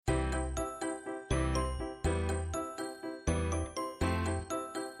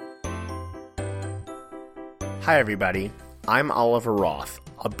Hi everybody, I'm Oliver Roth,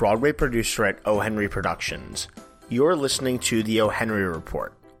 a Broadway producer at O. Henry Productions. You're listening to the O. Henry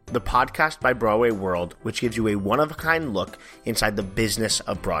Report, the podcast by Broadway World, which gives you a one-of-a-kind look inside the business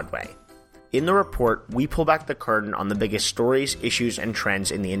of Broadway. In the report, we pull back the curtain on the biggest stories, issues, and trends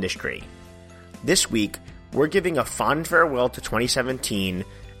in the industry. This week, we're giving a fond farewell to 2017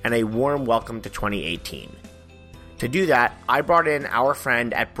 and a warm welcome to 2018. To do that, I brought in our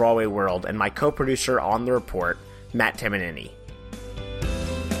friend at Broadway World and my co-producer on the report, Matt Timonini.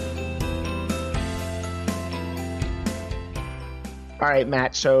 All right,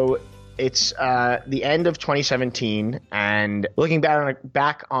 Matt, so it's the end of 2017, and looking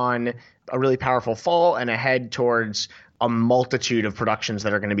back on a really powerful fall and ahead towards a multitude of productions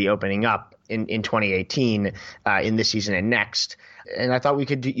that are going to be opening up in 2018 in this season and next. And I thought we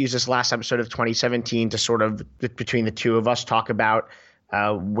could use this last episode of 2017 to sort of, between the two of us, talk about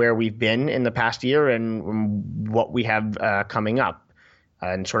where we've been in the past year and what we have coming up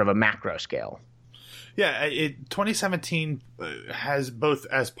in sort of a macro scale. Yeah, 2017 has both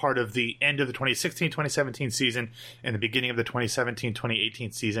as part of the end of the 2016-2017 season and the beginning of the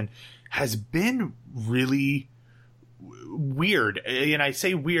 2017-2018 season has been really weird. And I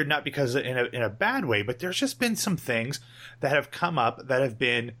say weird not because in a bad way, but there's just been some things that have come up that have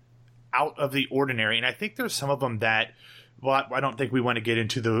been out of the ordinary. And I think there's some of them that, well, I don't think we want to get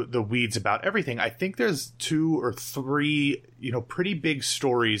into the weeds about everything. I think there's 2 or 3, pretty big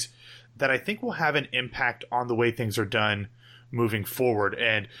stories that I think will have an impact on the way things are done moving forward.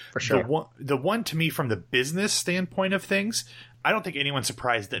 And for sure, the one to me from the business standpoint of things, I don't think anyone's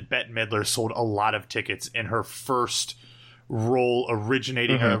surprised that Bette Midler sold a lot of tickets in her first role,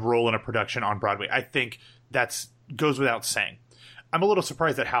 originating a role in a production on Broadway. I think that goes without saying. I'm a little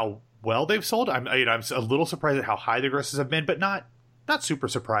surprised at how well they've sold. I'm a little surprised at how high the grosses have been, but not super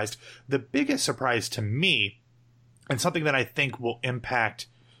surprised. The biggest surprise to me, and something that I think will impact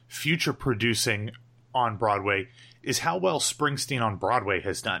future producing on Broadway, is how well Springsteen on Broadway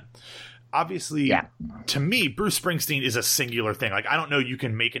has done. Obviously, To me, Bruce Springsteen is a singular thing. Like, I don't know you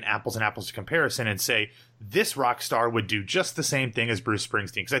can make an apples and apples comparison and say this rock star would do just the same thing as Bruce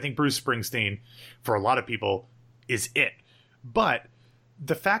Springsteen. Because I think Bruce Springsteen, for a lot of people, is it. But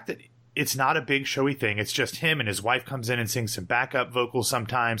the fact that it's not a big showy thing, it's just him and his wife comes in and sings some backup vocals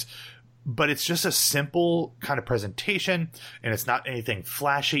sometimes, but it's just a simple kind of presentation, and it's not anything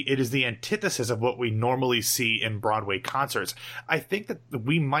flashy. It is the antithesis of what we normally see in Broadway concerts. I think that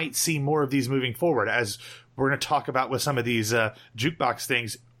we might see more of these moving forward, as we're going to talk about with some of these jukebox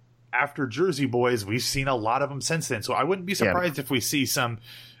things. After Jersey Boys, we've seen a lot of them since then. So I wouldn't be surprised if we see some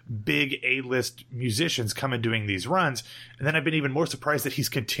big A-list musicians come and doing these runs. And then I've been even more surprised that he's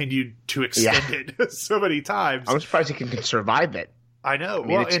continued to extend it so many times. I'm surprised he can survive it. I know. I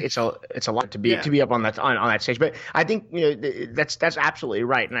mean, it's a lot to be up on that stage, but I think that's absolutely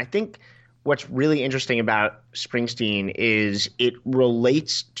right. And I think what's really interesting about Springsteen is it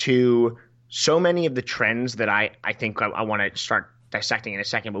relates to so many of the trends that I think I want to start dissecting in a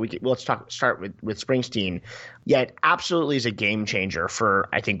second. But let's start with Springsteen. Yet, absolutely is a game changer for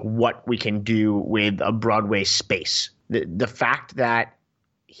I think what we can do with a Broadway space. The fact that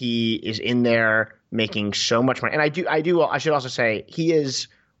he is in there making so much money. And I should also say he is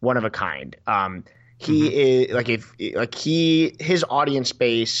one of a kind. He is his audience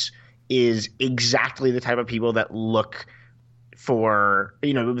base is exactly the type of people that look for,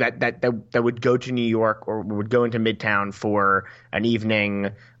 that would go to New York or would go into Midtown for an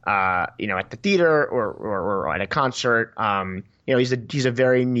evening, at the theater or at a concert. He's a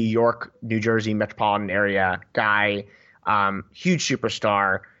very New York, New Jersey metropolitan area guy, huge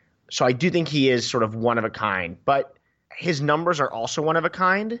superstar. So I do think he is sort of one of a kind, but his numbers are also one of a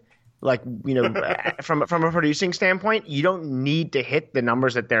kind. Like, from a producing standpoint, you don't need to hit the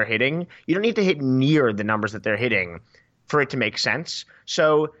numbers that they're hitting. You don't need to hit near the numbers that they're hitting for it to make sense.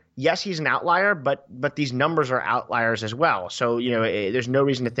 So yes, he's an outlier, but these numbers are outliers as well. So, there's no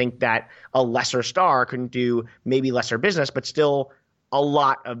reason to think that a lesser star couldn't do maybe lesser business, but still a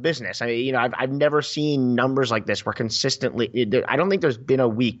lot of business. I mean, I've never seen numbers like this where consistently. I don't think there's been a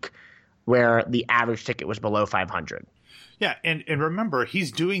week where the average ticket was below 500. Yeah, and remember,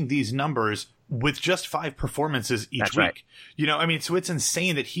 he's doing these numbers with just 5 performances each That's week. Right. So it's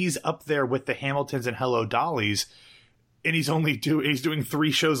insane that he's up there with the Hamiltons and Hello Dollies, and he's doing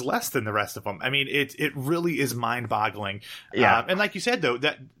 3 shows less than the rest of them. I mean, it really is mind-boggling. Yeah. And like you said, though,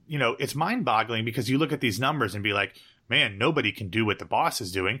 that it's mind-boggling because you look at these numbers and be like, man, nobody can do what the boss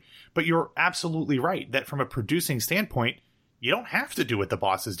is doing. But you're absolutely right that from a producing standpoint, you don't have to do what the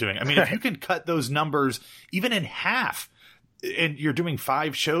boss is doing. I mean, if you can cut those numbers even in half and you're doing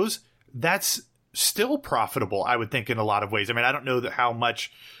 5 shows, that's still profitable, I would think, in a lot of ways. I mean, I don't know how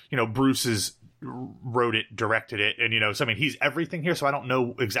much, Bruce wrote it, directed it, and, so I mean, he's everything here, so I don't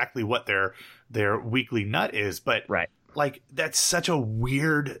know exactly what their weekly nut is, but right. Like, that's such a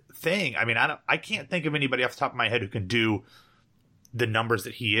weird thing. I mean, I can't think of anybody off the top of my head who can do the numbers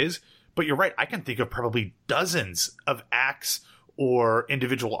that he is, but you're right. I can think of probably dozens of acts or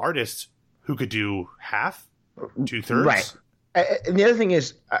individual artists who could do half, 2/3. Right. And the other thing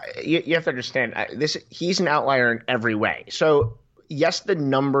is, you have to understand, he's an outlier in every way. So, yes, the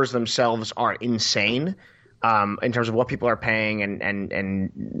numbers themselves are insane in terms of what people are paying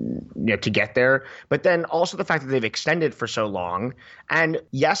and to get there. But then also the fact that they've extended for so long. And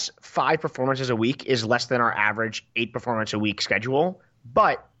yes, 5 performances a week is less than our average 8 performance a week schedule.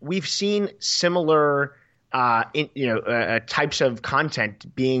 But we've seen similar types of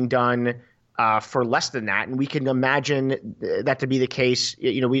content being done for less than that, and we can imagine that to be the case.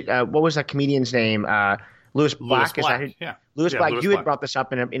 What was that comedian's name? Louis Black. Is that yeah. Louis Black? Louis you Black. Had brought this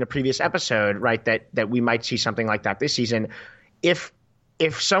up in a previous episode, right? That we might see something like that this season. If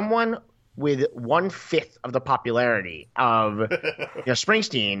someone with 1/5 of the popularity of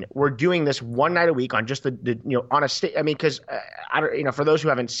Springsteen were doing this one night a week on just on a stage, I mean, because for those who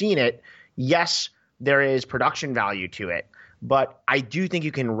haven't seen it, yes, there is production value to it, but I do think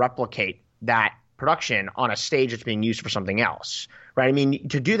you can replicate that production on a stage that's being used for something else, right? I mean,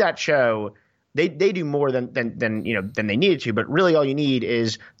 to do that show, they do more than they needed to, but really all you need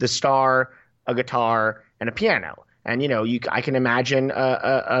is the star, a guitar, and a piano. And I can imagine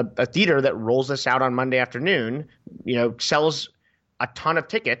a theater that rolls this out on Monday afternoon, sells a ton of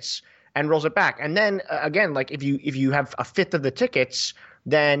tickets and rolls it back. And then again, like if you have 1/5 of the tickets,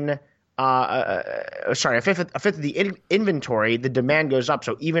 then a fifth of the inventory, the demand goes up.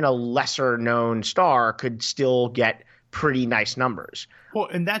 So even a lesser known star could still get pretty nice numbers. Well,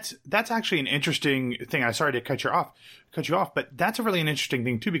 and that's actually an interesting thing. I'm sorry to cut you off, but that's a really an interesting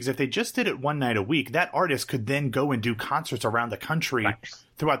thing too, because if they just did it one night a week, that artist could then go and do concerts around the country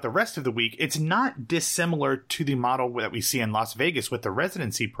throughout the rest of the week. It's not dissimilar to the model that we see in Las Vegas with the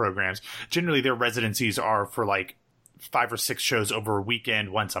residency programs. Generally, their residencies are for like 5 or 6 shows over a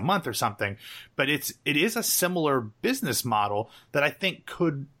weekend once a month or something, but it is a similar business model that I think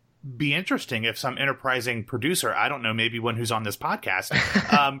could be interesting if some enterprising producer, I don't know, maybe one who's on this podcast,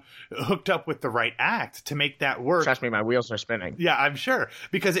 hooked up with the right act to make that work. Trust me, my wheels are spinning. Yeah, I'm sure,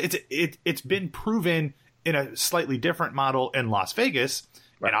 because it's been proven in a slightly different model in Las Vegas.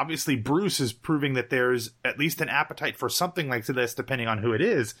 Right. And obviously Bruce is proving that there's at least an appetite for something like this, depending on who it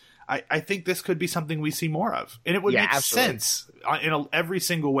is. I think this could be something we see more of. And it would make sense. In every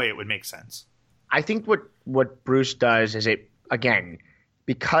single way, it would make sense. I think what Bruce does is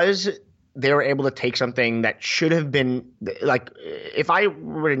because they were able to take something that should have been like, if I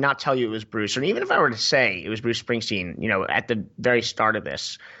were to not tell you it was Bruce, or even if I were to say it was Bruce Springsteen, at the very start of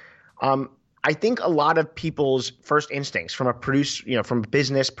this, I think a lot of people's first instincts from a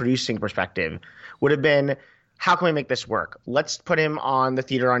business producing perspective would have been, how can we make this work? Let's put him on the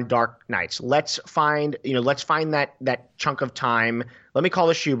theater on dark nights. Let's find that chunk of time. Let me call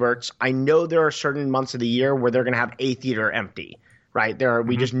the Schuberts. I know there are certain months of the year where they're going to have a theater empty, right?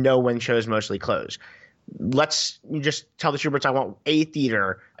 We just know when shows mostly close. Let's just tell the Schuberts I want a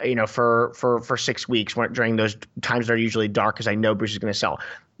theater, for 6 weeks during those times that are usually dark, because I know Bruce is going to sell.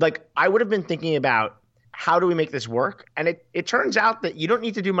 Like, I would have been thinking about, how do we make this work? And it turns out that you don't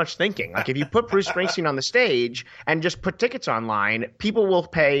need to do much thinking. Like, if you put Bruce Springsteen on the stage and just put tickets online, people will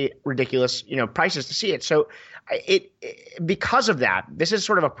pay ridiculous, prices to see it. So because of that, this is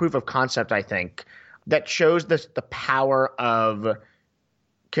sort of a proof of concept, I think, that shows the power of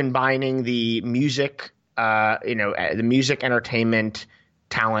combining the music, the music, entertainment,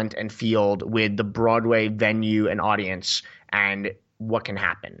 talent, and field with the Broadway venue and audience, and what can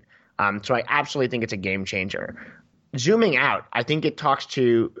happen. So I absolutely think it's a game changer. Zooming out, I think it talks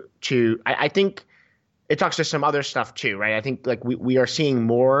to I think it talks to some other stuff too, right? I think like we are seeing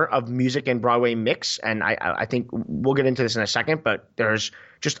more of music and Broadway mix, and I think we'll get into this in a second, but there's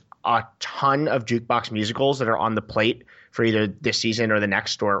just a ton of jukebox musicals that are on the plate for either this season or the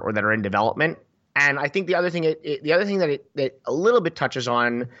next, or that are in development. And I think the other thing that it a little bit touches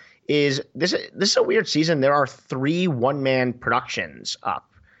on is this is a weird season. There are 3 one-man productions up.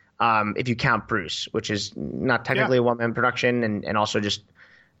 If you count Bruce, which is not technically a one-man production, and also just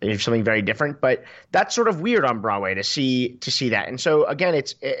something very different, but that's sort of weird on Broadway to see that. And so again,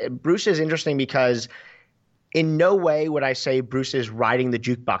 Bruce is interesting because in no way would I say Bruce is riding the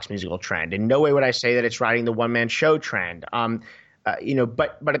jukebox musical trend. In no way would I say that it's riding the one-man show trend. But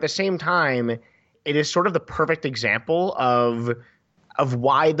at the same time, it is sort of the perfect example of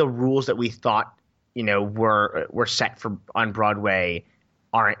why the rules that we thought were set for on Broadway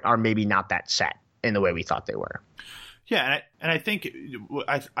are maybe not that set in the way we thought they were. Yeah, and I think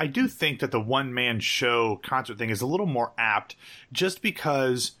I do think that the one-man show concert thing is a little more apt just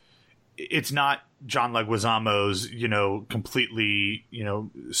because it's not John Leguizamo's, completely,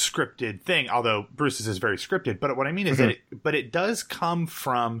 scripted thing, although Bruce's is very scripted. But what I mean is that it does come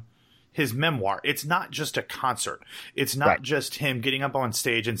from his memoir. It's not just a concert. It's not just him getting up on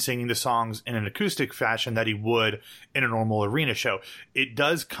stage and singing the songs in an acoustic fashion that he would in a normal arena show. It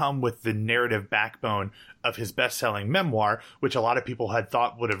does come with the narrative backbone of his best-selling memoir, which a lot of people had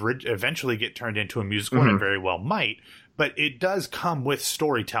thought would eventually get turned into a musical, and it very well might. But it does come with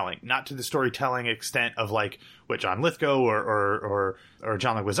storytelling, not to the storytelling extent of like what John Lithgow or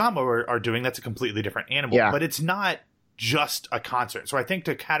John Leguizamo are doing. That's a completely different animal. Yeah. But it's not just a concert. So I think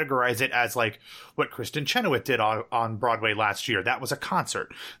to categorize it as like what Kristen Chenoweth did on Broadway last year, that was a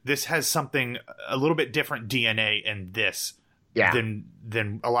concert. This has something a little bit different DNA in this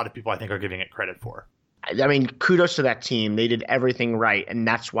than a lot of people I think are giving it credit for. I mean, kudos to that team. They did everything right, and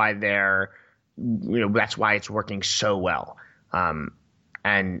that's why that's why it's working so well.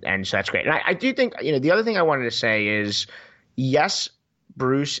 And so that's great. And I do think, the other thing I wanted to say is, yes,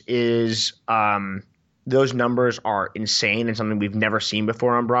 Bruce is, those numbers are insane and something we've never seen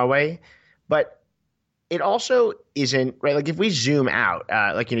before on Broadway, but it also isn't right. Like if we zoom out,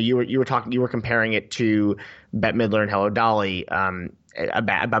 you were comparing it to Bette Midler and Hello Dolly,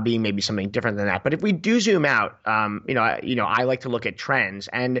 about being maybe something different than that. But if we do zoom out, I like to look at trends,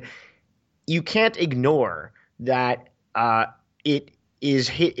 and you can't ignore that it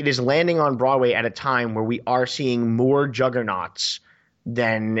is landing on Broadway at a time where we are seeing more juggernauts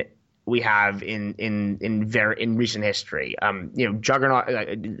than we have in recent history.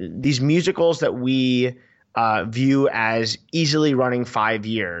 Juggernaut, these musicals that we view as easily running 5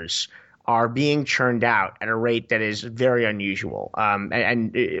 years are being churned out at a rate that is very unusual.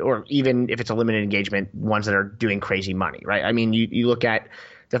 Or even if it's a limited engagement, ones that are doing crazy money, right? I mean, you look at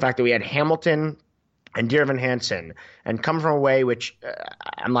the fact that we had Hamilton and Dear Evan Hansen and Come From Away, which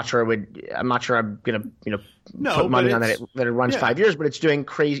I'm not sure I'm gonna put money on that it runs 5 years, but it's doing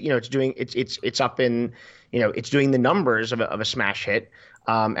crazy. It's up in it's doing the numbers of a smash hit,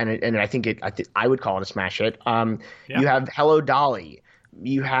 and I think I would call it a smash hit. You have Hello Dolly.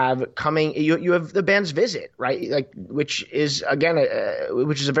 You have you have the band's Visit, right? Like, which is again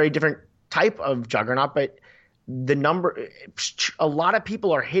which is a very different type of juggernaut, but a lot of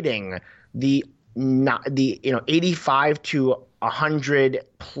people are hitting the 85 to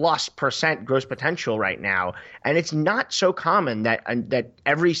 100+% gross potential right now, and it's not so common that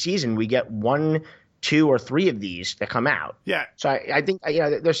every season we get 1, 2, or 3 of these that come out. Yeah. So I think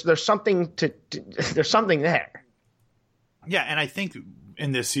there's something there's something there. Yeah, and I think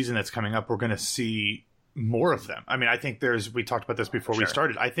in this season that's coming up, we're going to see more of them. I mean, I think we talked about this before we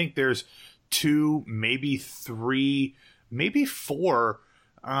started. I think there's 2, maybe 3, maybe 4.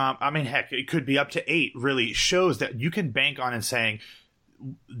 Heck, it could be up to 8 really shows that you can bank on and saying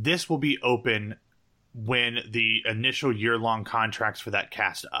this will be open when the initial year-long contracts for that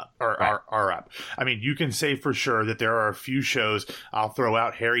cast are up. I mean, you can say for sure that there are a few shows. I'll throw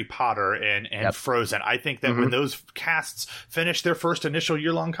out Harry Potter and Frozen. I think that when those casts finish their first initial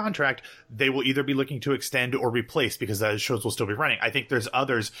year-long contract, they will either be looking to extend or replace because those shows will still be running. I think there's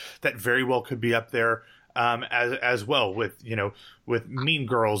others that very well could be up there as well with Mean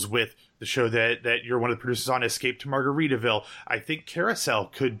Girls, with the show that you're one of the producers on, Escape to Margaritaville. I think Carousel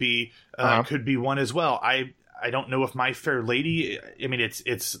could be one as well. I don't know if My Fair Lady, I mean,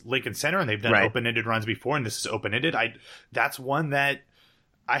 it's Lincoln Center and they've done open-ended runs before, and this is open-ended. That's one that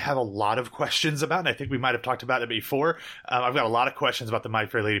I have a lot of questions about, and I think we might have talked about it before. I've got a lot of questions about the My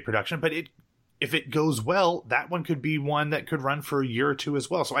Fair Lady production, but if it goes well, that one could be one that could run for a year or two as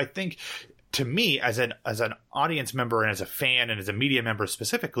well. So I think, to me, as an audience member and as a fan and as a media member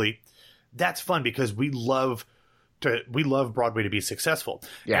specifically, that's fun because we love Broadway to be successful.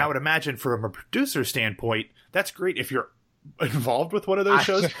 Yeah. And I would imagine from a producer standpoint, that's great if you're involved with one of those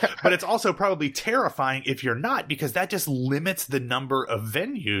shows, but it's also probably terrifying if you're not, because that just limits the number of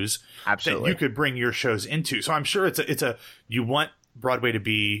venues that you could bring your shows into. So I'm sure you want Broadway to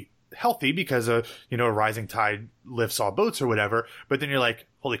be healthy because a rising tide lifts all boats or whatever, but then you're like,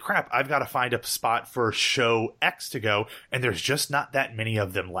 holy crap, I've got to find a spot for show X to go, and there's just not that many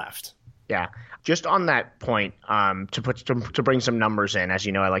of them left. Yeah. Just on that point, to bring some numbers in, as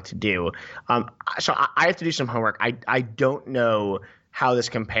you know I like to do. So I have to do some homework. I don't know how this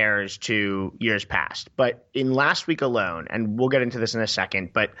compares to years past, but in last week alone, and we'll get into this in a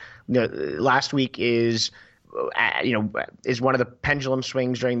second, but last week is is one of the pendulum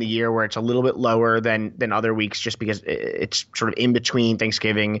swings during the year where it's a little bit lower than other weeks, just because it's sort of in between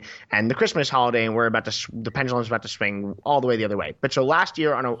Thanksgiving and the Christmas holiday, and the pendulum's about to swing all the way the other way. But so last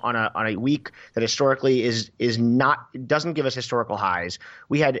year on a week that historically doesn't give us historical highs,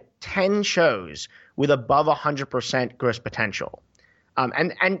 we had 10 shows with above 100% gross potential.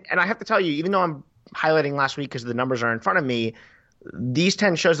 And I have to tell you, even though I'm highlighting last week because the numbers are in front of me, these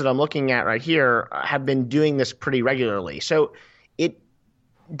 10 shows that I'm looking at right here have been doing this pretty regularly. So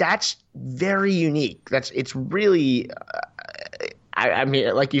that's very unique. It's really, I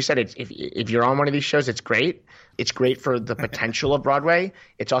mean, like you said, if you're on one of these shows, it's great. It's great for the potential of Broadway.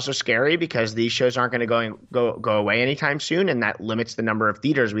 It's also scary because these shows aren't going to go away anytime soon, and that limits the number of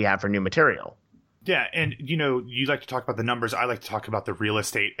theaters we have for new material. Yeah, and you like to talk about the numbers. I like to talk about the real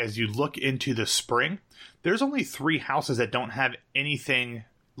estate. As you look into the spring, there's only 3 houses that don't have anything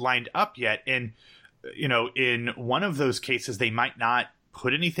lined up yet. And, in one of those cases, they might not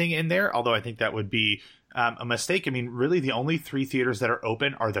put anything in there, although I think that would be a mistake. I mean, really, the only 3 theaters that are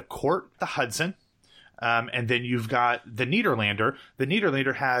open are the Court, the Hudson, and then you've got the Nederlander. The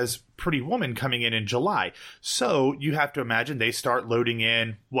Nederlander has Pretty Woman coming in July. So you have to imagine they start loading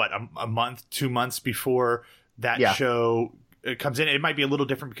in, a month, 2 months before that show comes in. It might be a little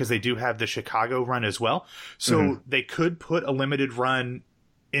different because they do have the Chicago run as well. So they could put a limited run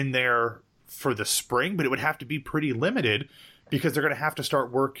in there for the spring, but it would have to be pretty limited because they're going to have to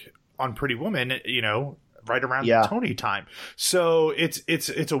start work on Pretty Woman, right around the Tony time. So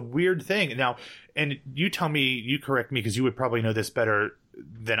it's a weird thing. Now, and you correct me because you would probably know this better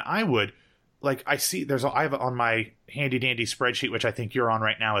than I would. Like I have on my handy dandy spreadsheet, which I think you're on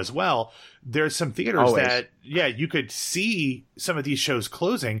right now as well. There's some theaters that, you could see some of these shows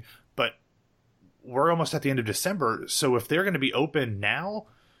closing, but we're almost at the end of December. So if they're going to be open now,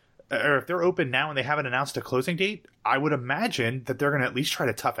 or if they're open now and they haven't announced a closing date, I would imagine that they're going to at least try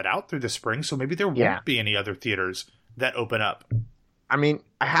to tough it out through the spring. So maybe there won't be any other theaters that open up. I mean,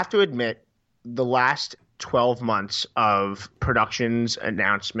 I have to admit, the last 12 months of productions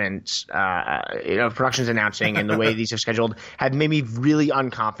announcing and the way these are scheduled have made me really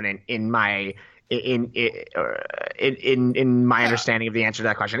unconfident in my my understanding of the answer to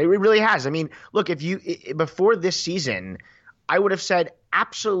that question. It really has. I mean, look, before this season, I would have said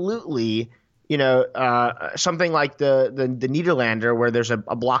absolutely, something like the Nederlander, where there's a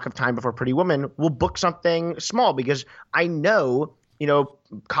block of time before Pretty Woman, will book something small because I know,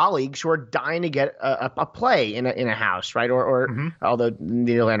 colleagues who are dying to get a play in a house, right? Or although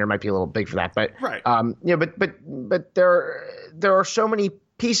Nederlander might be a little big for that, but right. But there are so many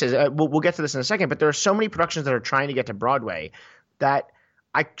pieces. We'll get to this in a second, but there are so many productions that are trying to get to Broadway that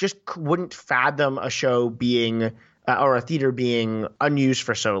I just wouldn't fathom a show being or a theater being unused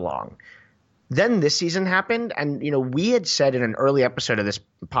for so long. Then this season happened, and we had said in an early episode of this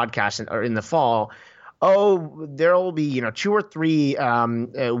podcast or in the fall, there will be 2 or 3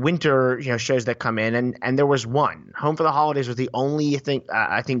 winter shows that come in, and there was one. Home for the Holidays was the only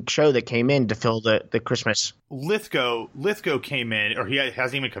I think show that came in to fill the Christmas. Lithgow came in, or he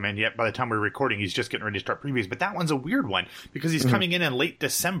hasn't even come in yet. By the time we're recording, he's just getting ready to start previews. But that one's a weird one because he's coming in late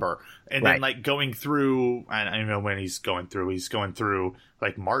December, and then going through. I don't know when he's going through. He's going through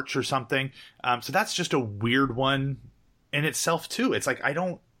like March or something. So that's just a weird one in itself too. It's like I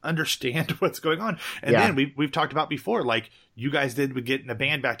don't understand what's going on. And then we've talked about before, like you guys did with getting the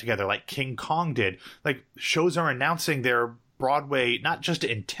band back together, like King Kong did. Like shows are announcing their Broadway, not just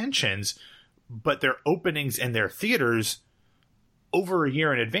intentions, but their openings in their theaters over a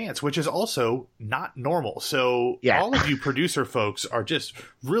year in advance, which is also not normal. So all of you producer folks are just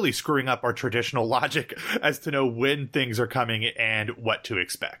really screwing up our traditional logic as to know when things are coming and what to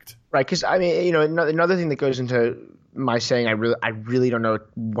expect. Right. Because I mean, another thing that goes into my saying I really don't know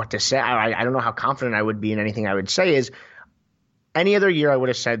what to say. I don't know how confident I would be in anything I would say is any other year I would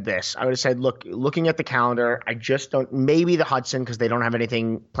have said this. I would have said, looking at the calendar, I just don't – maybe the Hudson because they don't have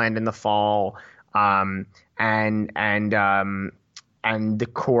anything planned in the fall, and the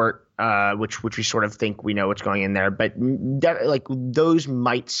Court, which we sort of think we know what's going in there. But those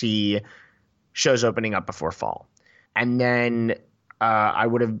might see shows opening up before fall. And then I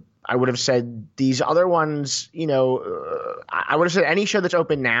would have said these other ones, I would have said any show that's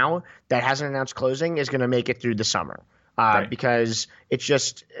open now that hasn't announced closing is going to make it through the summer. Because it's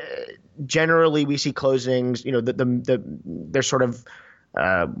just generally we see closings, they're sort of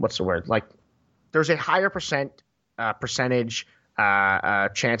what's the word? Like there's a higher percentage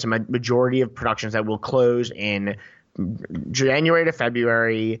chance, a majority of productions that will close in January to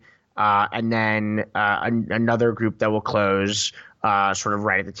February, and then another group that will close sort of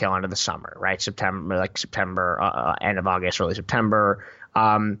right at the tail end of the summer, right? September, end of August, early September.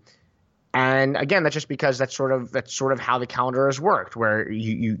 And again, that's just because that's sort of how the calendar has worked, where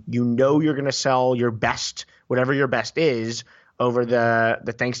you know you're going to sell your best, whatever your best is, over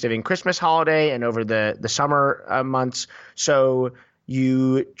the Thanksgiving Christmas holiday and over the summer months. So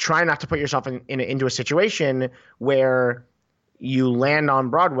you try not to put yourself into a situation where you land on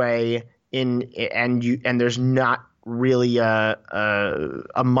Broadway and there's not really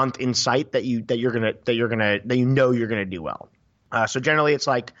a month in sight that you know you're gonna do well. So generally it's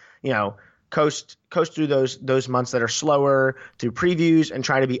like, coast through those months that are slower through previews and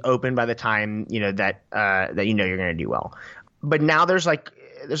try to be open by the time that you're going to do well. But now there's like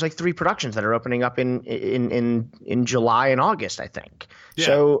 3 productions that are opening up in July and August, I think. Yeah.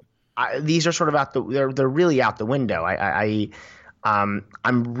 So these are sort of they're really out the window. I'm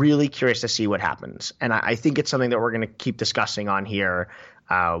really curious to see what happens, and I think it's something that we're going to keep discussing on here.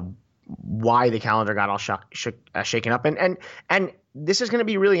 Why the calendar got all shaken up, and this is going to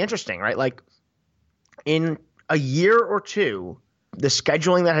be really interesting, right? Like in a year or two, the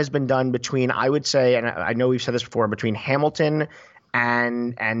scheduling that has been done between, I would say, and I know we've said this before, between Hamilton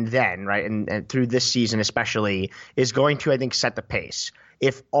and then, right, and through this season especially, is going to, I think, set the pace.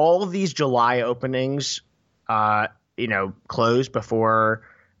 If all of these July openings, close before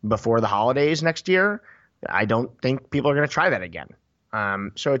the holidays next year, I don't think people are going to try that again.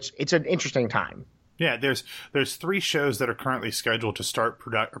 So it's an interesting time. Yeah, there's 3 shows that are currently scheduled to start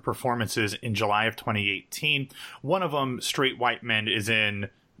performances in July of 2018. One of them, Straight White Men, is in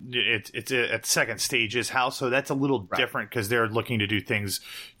it's at Second Stage's house, so that's a little different because they're looking to do things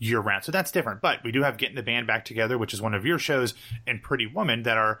year round. So that's different. But we do have Getting the Band Back Together, which is one of your shows, and Pretty Woman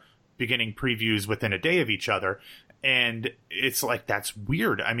that are beginning previews within a day of each other. And it's like, that's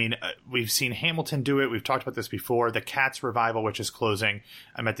weird. I mean, we've seen Hamilton do it. We've talked about this before. The Cats revival, which is closing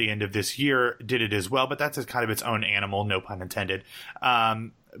at the end of this year, did it as well. But that's kind of its own animal, no pun intended.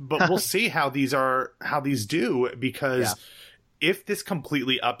 But we'll see how these do, because if this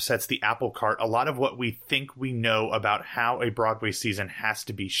completely upsets the apple cart, a lot of what we think we know about how a Broadway season has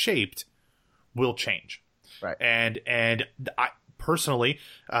to be shaped will change. Right. And I personally,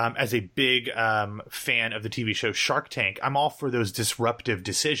 as a big fan of the TV show Shark Tank, I'm all for those disruptive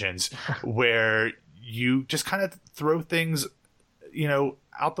decisions where you just kind of throw things,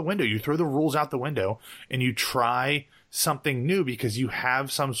 out the window. You throw the rules out the window and you try something new because you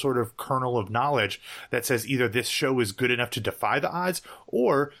have some sort of kernel of knowledge that says either this show is good enough to defy the odds,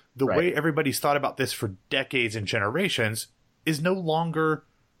 or the way everybody's thought about this for decades and generations is no longer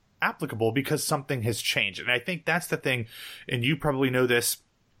applicable because something has changed. And I think that's the thing, and you probably know this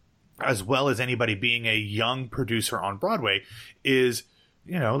as well as anybody being a young producer on Broadway, is,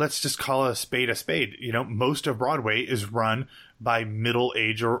 let's just call a spade a spade. Most of Broadway is run by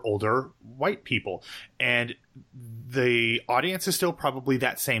middle-aged or older white people. And the audience is still probably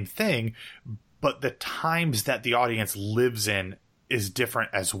that same thing, but the times that the audience lives in is different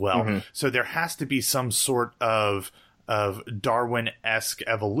as well. Mm-hmm. So there has to be some sort of Darwin-esque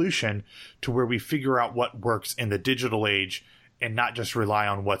evolution to where we figure out what works in the digital age and not just rely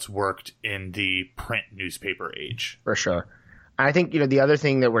on what's worked in the print newspaper age. For sure. I think, the other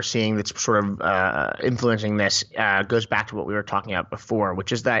thing that we're seeing that's sort of influencing this goes back to what we were talking about before,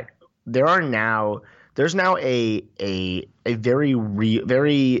 which is that there's now a very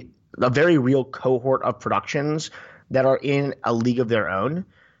real cohort of productions that are in a league of their own.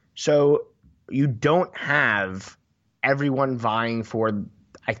 So you don't have everyone vying for,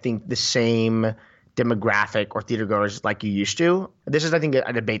 I think, the same demographic or theater goers like you used to. This is, I think,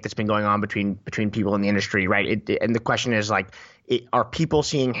 a debate that's been going on between people in the industry, right? And the question is, like, are people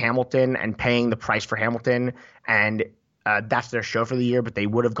seeing Hamilton and paying the price for Hamilton, and that's their show for the year, but they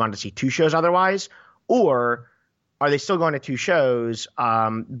would have gone to see 2 shows otherwise? Or are they still going to 2 shows,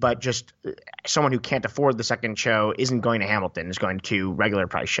 but just someone who can't afford the second show isn't going to Hamilton, is going to regular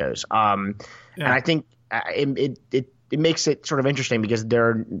price shows? And I think it makes it sort of interesting because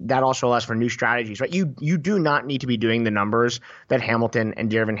that also allows for new strategies, right? You do not need to be doing the numbers that Hamilton and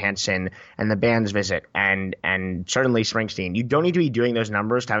Dear Evan Hansen and the Band's Visit and certainly Springsteen. You don't need to be doing those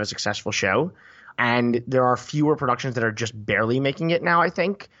numbers to have a successful show. And there are fewer productions that are just barely making it now, I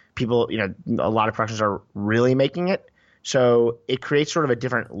think. People, a lot of productions are really making it. So it creates sort of a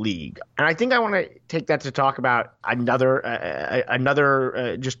different league. And I think I want to take that to talk about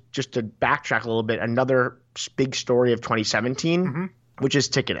another just to backtrack a little bit, another big story of 2017, mm-hmm. which is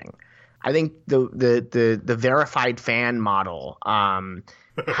ticketing. I think the verified fan model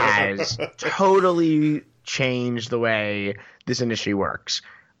has totally changed the way this industry works.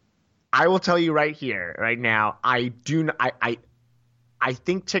 I will tell you right here, right now, I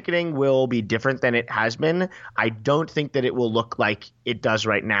think ticketing will be different than it has been. I don't think that it will look like it does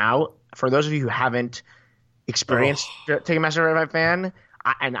right now. For those of you who haven't experienced Ticketmaster Verified Fan,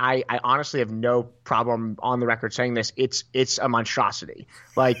 I honestly have no problem on the record saying this. It's a monstrosity.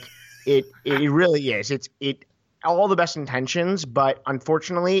 Like it really is. It all the best intentions, but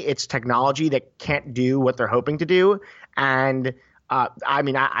unfortunately, it's technology that can't do what they're hoping to do. And I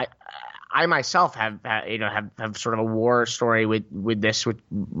mean, I myself have sort of a war story with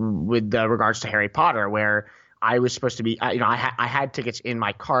regards to Harry Potter, where I was supposed to be, I had tickets in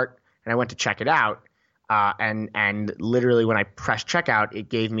my cart and I went to check it out. And literally when I pressed checkout, it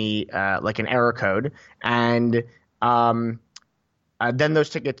gave me like an error code. And then those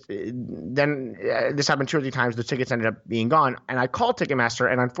tickets, this happened 2 or 3 times. The tickets ended up being gone. And I called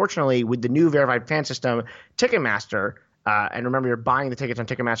Ticketmaster. And unfortunately, with the new verified fan system, Ticketmaster, and remember, you're buying the tickets on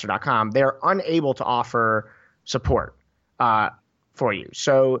Ticketmaster.com, they're unable to offer support for you.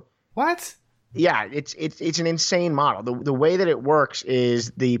 So what? Yeah, it's an insane model. The way that it works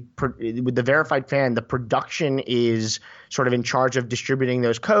is with the verified fan, the production is sort of in charge of distributing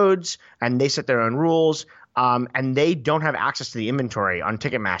those codes, and they set their own rules. And they don't have access to the inventory on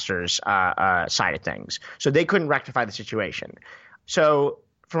Ticketmaster's side of things, so they couldn't rectify the situation. So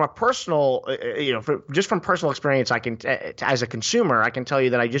from a personal, just from personal experience, I can, as a consumer, I can tell you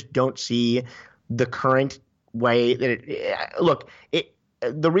that I just don't see the current way that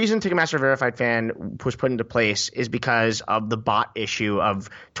the reason Ticketmaster Verified Fan was put into place is because of the bot issue of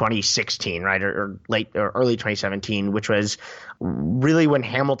 2016, right, or early 2017, which was really when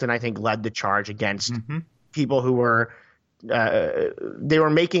Hamilton, I think, led the charge against people who were they were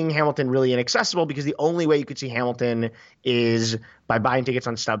making Hamilton really inaccessible, because the only way you could see Hamilton is by buying tickets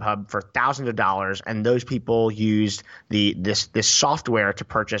on StubHub for thousands of dollars, and those people used this software to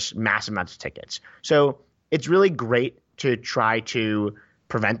purchase massive amounts of tickets. So it's really great to try to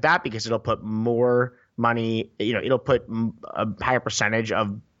prevent that, because it'll put more money, it'll put a higher percentage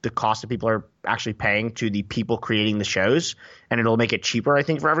of the cost that people are actually paying to the people creating the shows, and it'll make it cheaper, I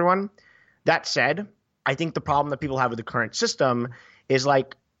think, for everyone. That said, I think the problem that people have with the current system is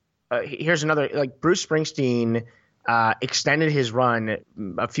here's another, Bruce Springsteen extended his run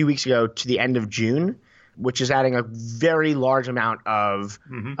a few weeks ago to the end of June, which is adding a very large amount of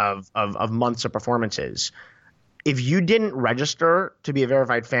months of performances. If you didn't register to be a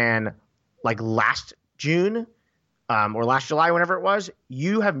verified fan last June or last July, whenever it was,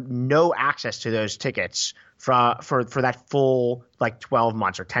 you have no access to those tickets for that full 12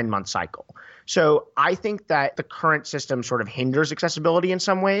 months or 10-month cycle. So I think that the current system sort of hinders accessibility in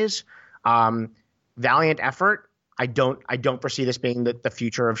some ways. Valiant effort. I don't foresee this being the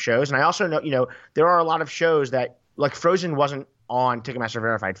future of shows. And I also know, there are a lot of shows that, Frozen wasn't on Ticketmaster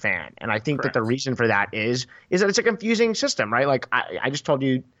Verified Fan. And I think that the reason for that is that it's a confusing system, right? I just told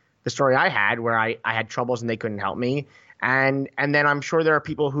you the story I had where I had troubles and they couldn't help me. And then I'm sure there are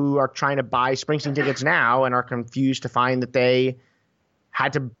people who are trying to buy Springsteen tickets now and are confused to find that they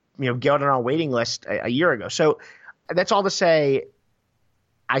had to, get on a waiting list a year ago. So that's all to say,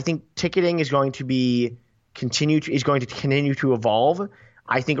 I think ticketing is going to continue to evolve.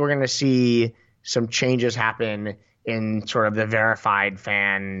 I think we're going to see some changes happen in sort of the verified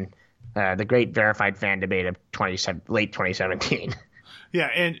fan, the great verified fan debate of late 2017. Yeah,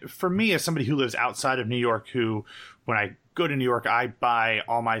 and for me, as somebody who lives outside of New York, who, when I go to New York, I buy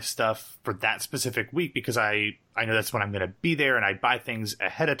all my stuff for that specific week because I know that's when I'm going to be there, and I buy things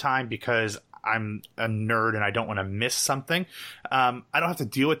ahead of time because I'm a nerd and I don't want to miss something. I don't have to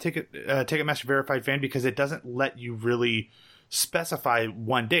deal with Ticketmaster Verified Fan because it doesn't let you really specify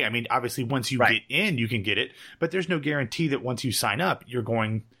one day. I mean, obviously, once you get in, you can get it, but there's no guarantee that once you sign up, you're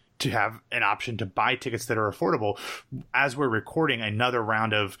going to have an option to buy tickets that are affordable. As we're recording, another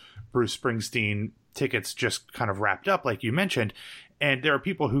round of Bruce Springsteen tickets just kind of wrapped up, like you mentioned, and there are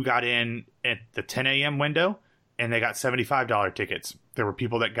people who got in at the 10 a.m. window and they got $75 tickets. There were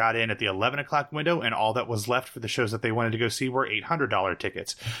people that got in at the 11 o'clock window, and all that was left for the shows that they wanted to go see were $800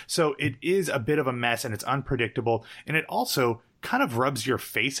 tickets. So it is a bit of a mess, and it's unpredictable, and it also kind of rubs your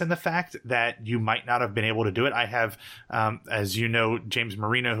face in the fact that you might not have been able to do it. I have, as you know, James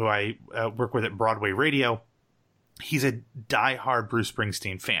Marino, who I work with at Broadway Radio. He's a diehard Bruce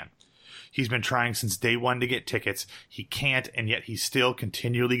Springsteen fan. He's been trying since day one to get tickets. He can't, and yet he still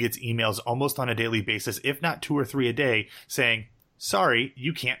continually gets emails almost on a daily basis, if not 2 or 3 a day, saying, sorry,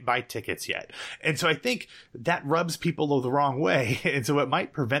 you can't buy tickets yet. And so I think that rubs people the wrong way. And so it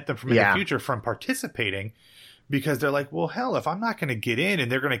might prevent them from in the future from participating because they're like, well, hell, if I'm not going to get in and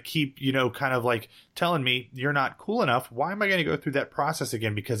they're going to keep, kind of like telling me you're not cool enough, why am I going to go through that process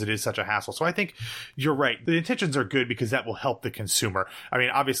again? Because it is such a hassle. So I think you're right. The intentions are good because that will help the consumer. I mean,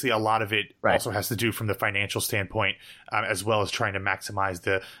 obviously a lot of it also has to do from the financial standpoint, as well as trying to maximize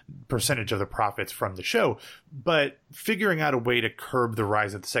the percentage of the profits from the show. But figuring out a way to curb the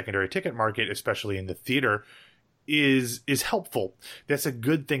rise of the secondary ticket market, especially in the theater, is helpful. That's a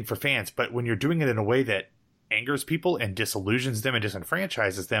good thing for fans. But when you're doing it in a way that angers people and disillusions them and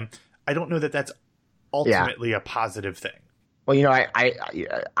disenfranchises them, I don't know that that's ultimately a positive thing. Well,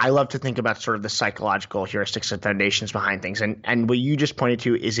 I love to think about sort of the psychological heuristics and foundations behind things, and what you just pointed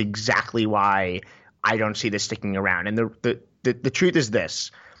to is exactly why I don't see this sticking around. And the truth is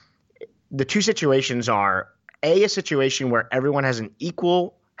this: the two situations are a situation where everyone has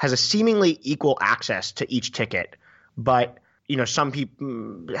a seemingly equal access to each ticket, but some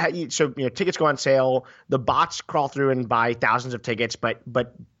people, tickets go on sale, the bots crawl through and buy thousands of tickets, but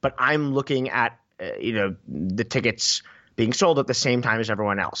I'm looking at the tickets being sold at the same time as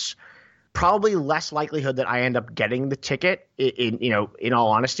everyone else. Probably less likelihood that I end up getting the ticket in all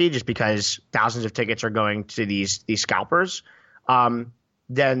honesty, just because thousands of tickets are going to these scalpers,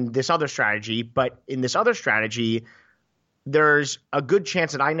 than this other strategy. But in this other strategy, there's a good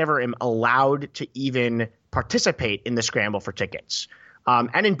chance that I never am allowed to even participate in the scramble for tickets.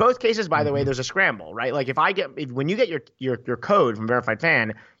 And in both cases, by the way, there's a scramble, right? Like when you get your code from Verified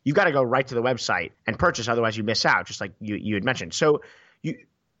Fan, you've got to go right to the website and purchase. Otherwise you miss out, just like you had mentioned. So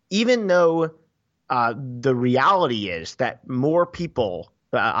even though the reality is that more people,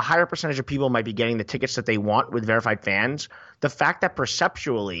 a higher percentage of people might be getting the tickets that they want with Verified Fans, the fact that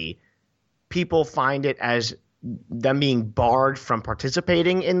perceptually people find it as them being barred from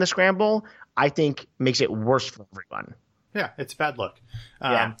participating in the scramble, I think makes it worse for everyone. Yeah, it's bad luck.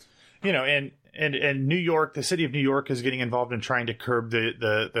 And New York, the city of New York is getting involved in trying to curb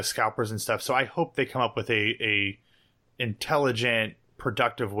the scalpers and stuff. So I hope they come up with a intelligent,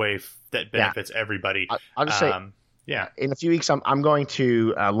 productive way that benefits everybody. I'll just say, in a few weeks, I'm going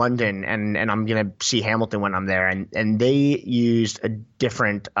to London and I'm going to see Hamilton when I'm there. And they used a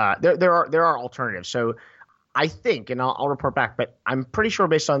different there are alternatives. So I think, and I'll report back, but I'm pretty sure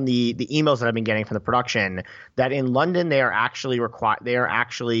based on the emails that I've been getting from the production that in London they are actually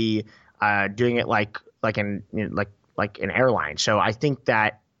doing it like an airline. So I think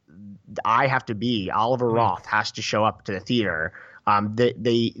that Oliver Roth has to show up to the theater.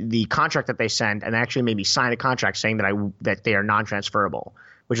 The contract that they send and actually maybe sign a contract saying that they are non-transferable,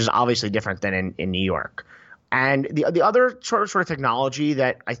 which is obviously different than in New York. And the other sort of technology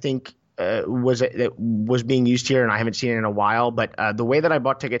that I think was being used here, and I haven't seen it in a while, but the way that I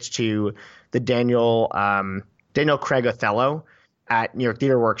bought tickets to the Daniel Craig Othello at New York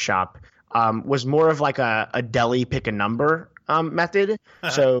Theater Workshop was more of like a deli pick a number method.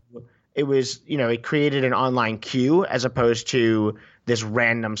 So it was, it created an online queue as opposed to this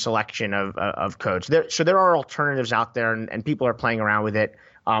random selection of codes. There are alternatives out there, and people are playing around with it.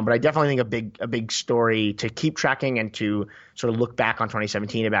 But I definitely think a big story to keep tracking and to sort of look back on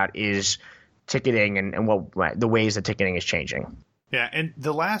 2017 about is ticketing and what the ways that ticketing is changing. Yeah, and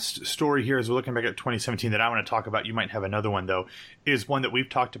the last story here, as we're looking back at 2017 that I want to talk about, you might have another one though, is one that we've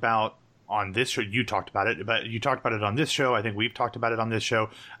talked about on this show. You talked about it, but you talked about it on this show. I think we've talked about it on this show.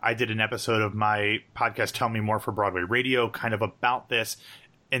 I did an episode of my podcast, Tell Me More for Broadway Radio, kind of about this,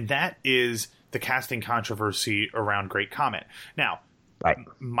 and that is the casting controversy around Great Comet. Now, right.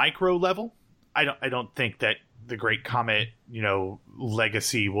 Micro level, I don't think that the Great Comet,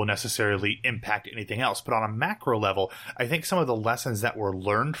 legacy will necessarily impact anything else. But on a macro level, I think some of the lessons that were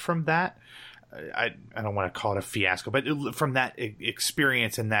learned from that, I don't want to call it a fiasco, but from that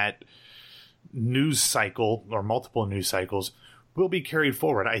experience and that news cycle or multiple news cycles will be carried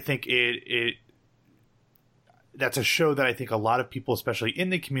forward. I think that's a show that I think a lot of people, especially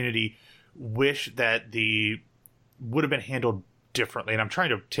in the community, wish that would have been handled differently. And I'm trying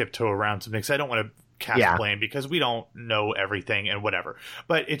to tiptoe around some things. I don't want to cast blame because we don't know everything and whatever.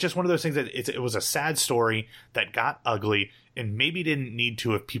 But it's just one of those things that it was a sad story that got ugly and maybe didn't need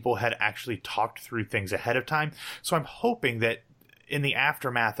to if people had actually talked through things ahead of time. So I'm hoping that in the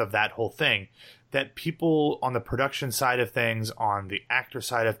aftermath of that whole thing, that people on the production side of things, on the actor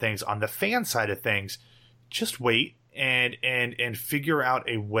side of things, on the fan side of things, just wait and figure out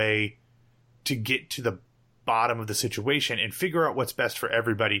a way to get to the bottom of the situation and figure out what's best for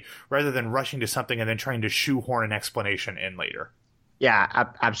everybody rather than rushing to something and then trying to shoehorn an explanation in later. Yeah,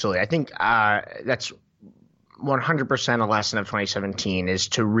 absolutely. I think that's 100% a lesson of 2017 is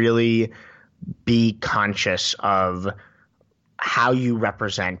to really be conscious of how you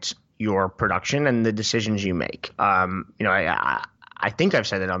represent your production and the decisions you make. I think I've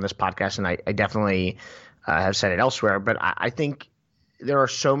said it on this podcast, and I definitely have said it elsewhere, but I think there are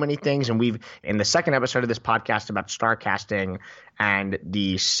so many things, and we've in the second episode of this podcast about star casting, and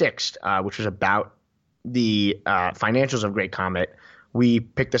the sixth, which was about the financials of Great Comet, we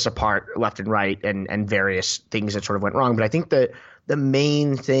picked this apart left and right, and various things that sort of went wrong. But I think that the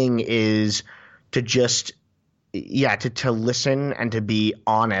main thing is to just to listen and to be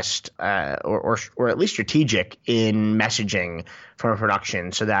honest, or at least strategic in messaging from a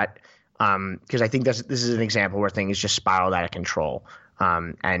production, so that because I think this is an example where things just spiraled out of control.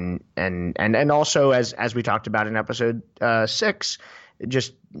 And also as we talked about in episode 6,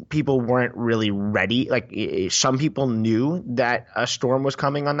 just people weren't really ready. Like some people knew that a storm was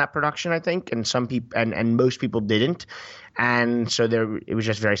coming on that production, I think, and some people and most people didn't, and so it was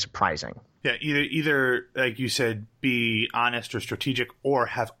just very surprising. Yeah, either like you said, be honest or strategic, or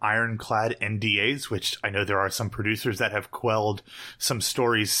have ironclad NDAs, which I know there are some producers that have quelled some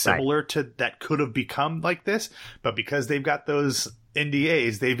stories similar to that could have become like this, but because they've got those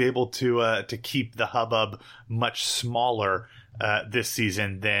NDAs, they've been able to keep the hubbub much smaller this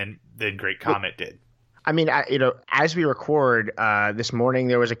season than Great Comet did. I mean, as we record this morning,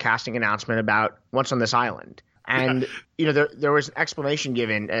 there was a casting announcement about Once on This Island. And, there was an explanation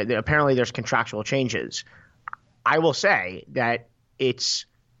given. Apparently there's contractual changes. I will say that it's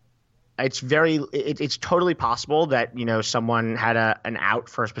totally possible that, someone had an out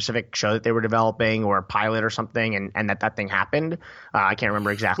for a specific show that they were developing or a pilot or something, and that thing happened. I can't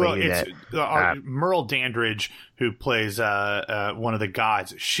remember exactly. Well, Merle Dandridge, who plays one of the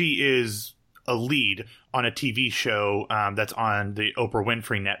gods, she is a lead on a TV show that's on the Oprah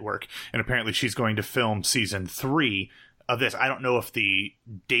Winfrey Network, and apparently she's going to film season 3 of this. I don't know if the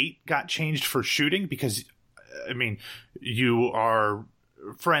date got changed for shooting, because I mean, you are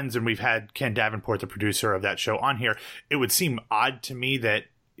friends and we've had Ken Davenport, the producer of that show, on here. It would seem odd to me that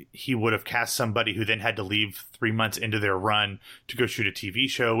he would have cast somebody who then had to leave 3 months into their run to go shoot a TV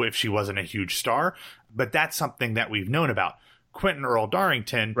show if she wasn't a huge star, but that's something that we've known about. Quentin Earl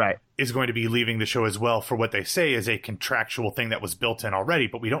Darrington is going to be leaving the show as well for what they say is a contractual thing that was built in already,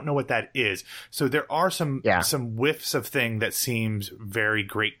 but we don't know what that is. So there are some whiffs of thing that seems very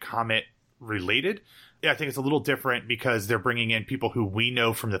Great Comet related. Yeah, I think it's a little different because they're bringing in people who we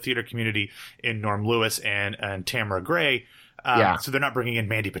know from the theater community in Norm Lewis and Tamara Gray. So they're not bringing in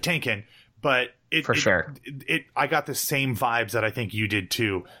Mandy Patinkin. But I got the same vibes that I think you did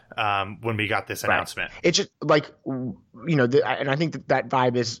too when we got this announcement. It's just like, and I think that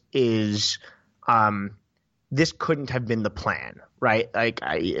vibe is this couldn't have been the plan, right? Like,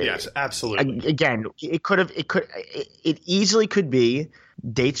 yes, absolutely. Again, it easily could be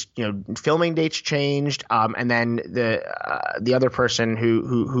dates, filming dates changed, and then the other person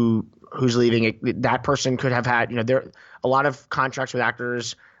who's leaving, that person could have had, there a lot of contracts with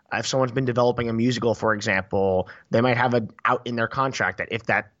actors. If someone's been developing a musical, for example, they might have an out in their contract that if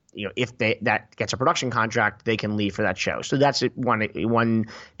that gets a production contract, they can leave for that show. So that's one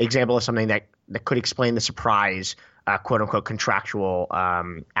example of something that could explain the surprise, quote unquote, contractual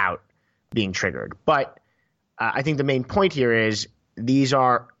out being triggered. But I think the main point here is it's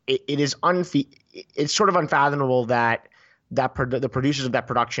sort of unfathomable that the producers of that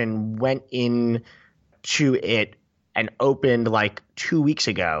production went in to it and opened like 2 weeks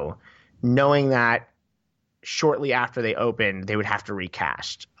ago, knowing that shortly after they opened, they would have to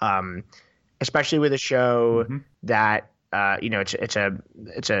recast, especially with a show that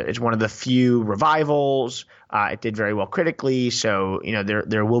it's one of the few revivals. It did very well critically, so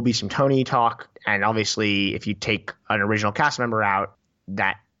there will be some Tony talk, and obviously, if you take an original cast member out,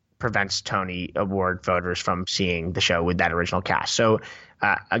 that prevents Tony Award voters from seeing the show with that original cast. So.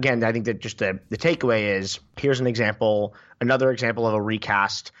 Again, I think that just the takeaway is here's another example of a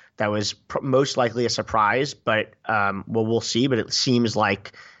recast that was most likely a surprise, but we'll see. But it seems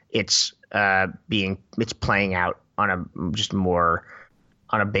like it's playing out on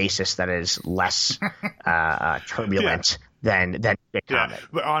a basis that is less turbulent than Big Comet.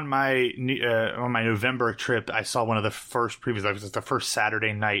 But on my November trip, I saw one of the first previews. It was the first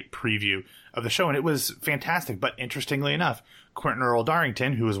Saturday night preview of the show, and it was fantastic. But interestingly enough, Quentin Earl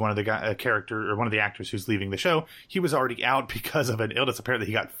Darrington, who was one of the one of the actors who's leaving the show, he was already out because of an illness. Apparently,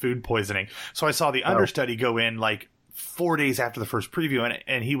 he got food poisoning. So I saw the understudy go in like 4 days after the first preview,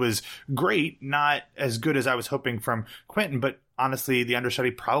 and he was great. Not as good as I was hoping from Quentin, but honestly, the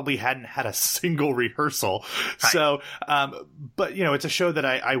understudy probably hadn't had a single rehearsal. Right. So, but it's a show that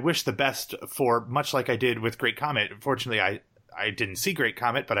I wish the best for, much like I did with Great Comet. Fortunately, I didn't see Great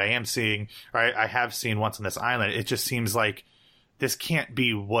Comet, but I have seen Once on This Island. It just seems like this can't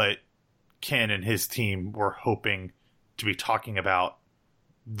be what Ken and his team were hoping to be talking about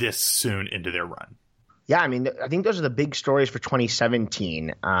this soon into their run. Yeah, I mean, I think those are the big stories for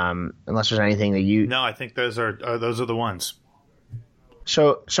 2017. Unless there's anything that you. No, I think those are the ones.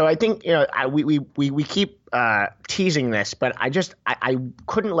 So I think we keep teasing this, but I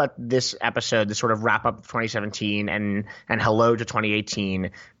couldn't let this episode, the sort of wrap up of 2017 and hello to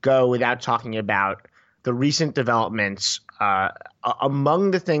 2018, go without talking about the recent developments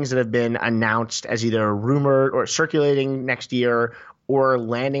among the things that have been announced as either rumored or circulating next year or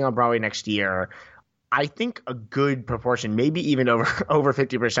landing on Broadway next year. I think a good proportion, maybe even over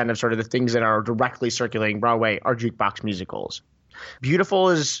 50% of sort of the things that are directly circulating Broadway are jukebox musicals. Beautiful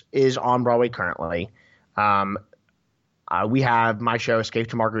is on Broadway currently. We have my show Escape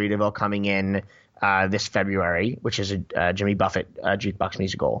to Margaritaville coming in this February, which is a Jimmy Buffett jukebox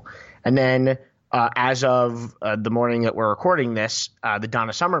musical. And then as of the morning that we're recording this, the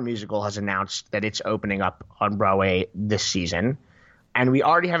Donna Summer musical has announced that it's opening up on Broadway this season. And we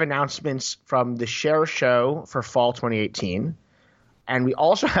already have announcements from the Cher show for fall 2018. And we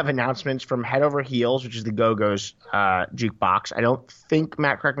also have announcements from Head Over Heels, which is the Go-Go's jukebox. I don't think,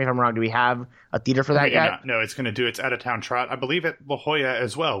 Matt, correct me if I'm wrong, do we have a theater for that yet? No, it's going to do its out-of-town trot. I believe at La Jolla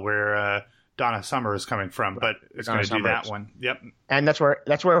as well, where Donna Summer is coming from, but it's going to do that one. Yep. And that's where.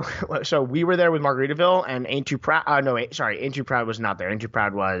 So we were there with Margaritaville, and Ain't Too Proud. Ain't Too Proud was not there. Ain't Too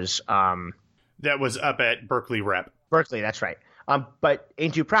Proud was. That was up at Berkeley Rep. Berkeley, that's right. But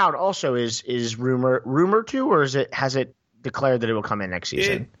Ain't Too Proud also is rumored to, or has it declared that it will come in next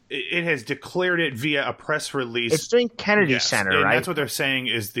season? It has declared it via a press release. It's doing Kennedy Center, and right? That's what they're saying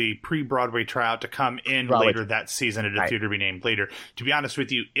is the pre-Broadway tryout to come in later that season at a theater to be named later. To be honest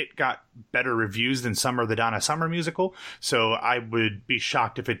with you, it got better reviews than Summer the Donna Summer musical, so I would be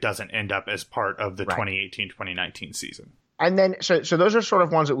shocked if it doesn't end up as part of the 2018-2019 season. And then, so those are sort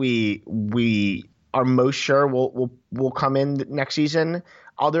of ones that we are most sure will come in next season.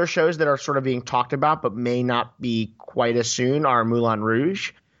 Other shows that are sort of being talked about but may not be quite as soon are Moulin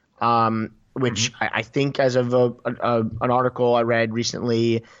Rouge, which I think, as of an article I read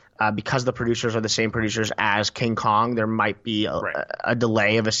recently, because the producers are the same producers as King Kong, there might be a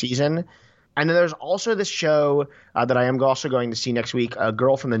delay of a season. And then there's also this show that I am also going to see next week, A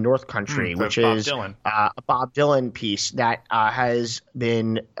Girl from the North Country, which is a Bob Dylan piece that has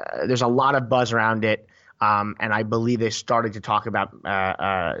been there's a lot of buzz around it, and I believe they started to talk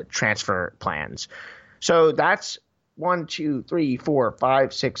about transfer plans. So that's 1, 2, 3, 4,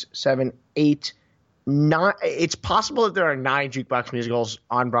 5, 6, 7, 8, 9. It's possible that there are 9 jukebox musicals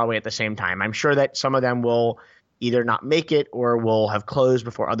on Broadway at the same time. I'm sure that some of them will either not make it or will have closed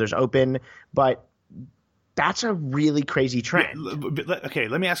before others open, but that's a really crazy trend. Okay,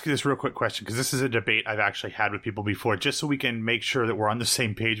 let me ask you this real quick question, because this is a debate I've actually had with people before, just so we can make sure that we're on the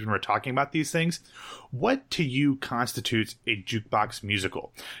same page when we're talking about these things. What to you constitutes a jukebox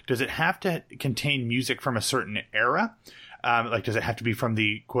musical? Does it have to contain music from a certain era? Does it have to be from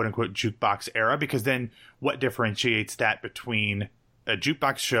the quote-unquote jukebox era? Because then what differentiates that between a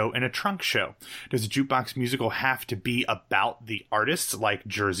jukebox show and a trunk show? Does a jukebox musical have to be about the artists, like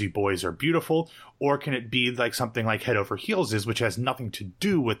Jersey Boys or Beautiful, or can it be like something like Head Over Heels is, which has nothing to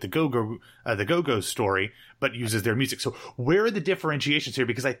do with the Go-Go story, but uses their music? So where are the differentiations here?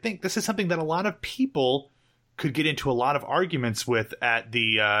 Because I think this is something that a lot of people could get into a lot of arguments with at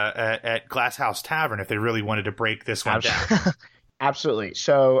the at Glass House Tavern if they really wanted to break this one down. Absolutely.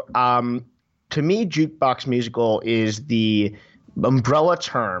 So to me, jukebox musical is the umbrella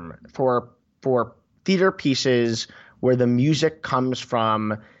term for theater pieces where the music comes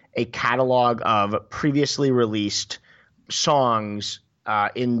from a catalog of previously released songs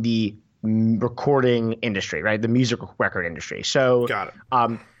in the recording industry, right? The music record industry. So got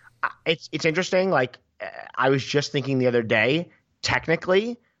it. It's interesting. Like, I was just thinking the other day,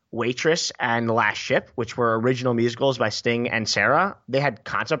 technically, Waitress and The Last Ship, which were original musicals by Sting and Sarah, they had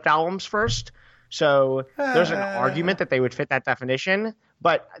concept albums first. So there's an argument that they would fit that definition,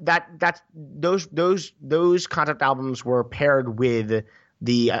 but those concept albums were paired with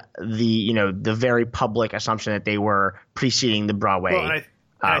the very public assumption that they were preceding the Broadway. Well, and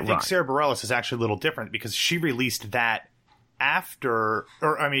I think Sarah Bareilles is actually a little different because she released that after,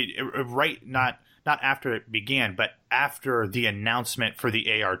 not after it began, but after the announcement for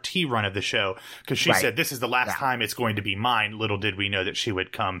the ART run of the show, because she said, this is the last time it's going to be mine. Little did we know that she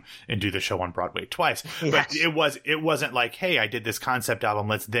would come and do the show on Broadway twice. Yes. But it wasn't like, hey, I did this concept album,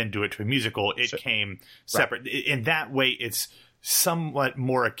 let's then do it to a musical. It came separate. Right. In that way, it's somewhat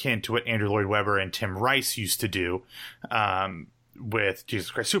more akin to what Andrew Lloyd Webber and Tim Rice used to do. with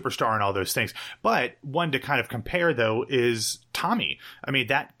Jesus Christ Superstar and all those things. But one to kind of compare, though, is Tommy. I mean,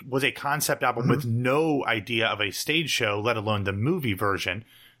 that was a concept album with no idea of a stage show, let alone the movie version.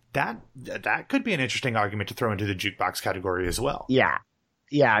 That could be an interesting argument to throw into the jukebox category as well. Yeah.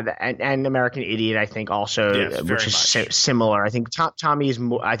 Yeah, and American Idiot, I think, also, yes, which is similar. I think Tommy is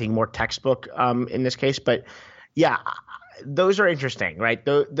more textbook in this case. But, yeah, those are interesting, right?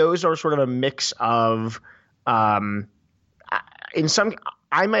 Those are sort of a mix of in some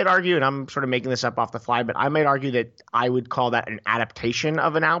 – I might argue, and I'm sort of making this up off the fly, but I might argue that I would call that an adaptation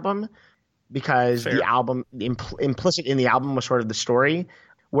of an album because the album – implicit in the album was sort of the story,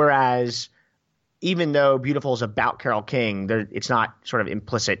 whereas – even though Beautiful is about Carole King, it's not sort of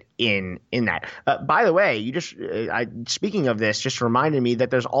implicit in that. By the way, you just speaking of this, just reminded me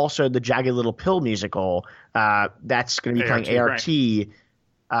that there's also the Jagged Little Pill musical that's going to be playing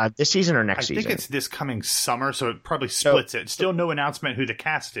ART this season or next season. I think it's this coming summer, so it probably splits it. Still no announcement who the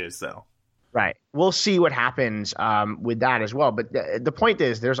cast is, though. Right. We'll see what happens with that as well. But the point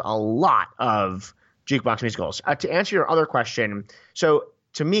is, there's a lot of jukebox musicals. To answer your other question, so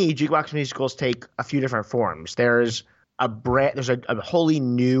to me, jukebox musicals take a few different forms. There's a wholly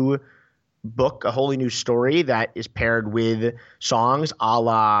new book, a wholly new story that is paired with songs a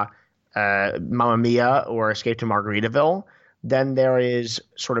la Mamma Mia or Escape to Margaritaville. Then there is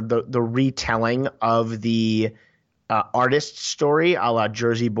sort of the retelling of the artist's story a la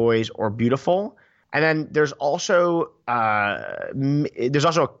Jersey Boys or Beautiful. And then there's also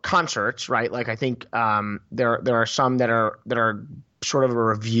concerts, right? Like I think there are some that are sort of a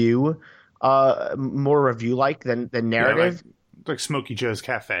review, more review-like than narrative. Yeah, like Smokey Joe's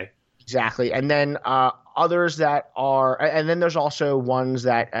Cafe. Exactly. And then others that are – and then there's also ones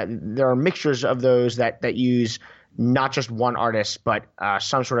that there are mixtures of those that use not just one artist but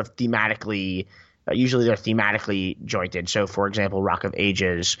some sort of thematically usually they're thematically jointed. So, for example, Rock of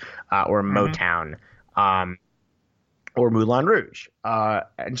Ages or Motown or Moulin Rouge.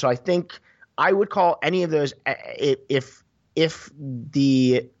 And so I think I would call any of those if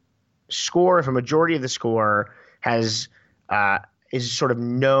the score, if a majority of the score is sort of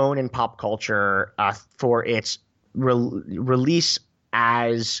known in pop culture for its release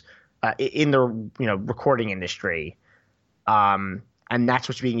as in the recording industry, and that's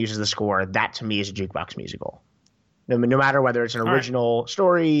what's being used as the score, that to me is a jukebox musical. No matter whether it's an original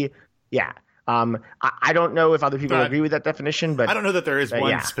story, yeah. I don't know if other people agree with that definition, but I don't know that there is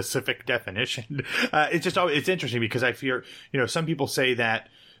one specific definition. It's interesting because I fear, some people say that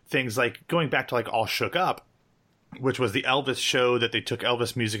things like going back to like All Shook Up, which was the Elvis show that they took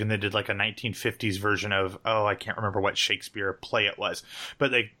Elvis music and they did like a 1950s version of, I can't remember what Shakespeare play it was,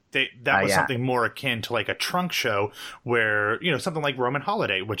 but that was something more akin to like a trunk show where, something like Roman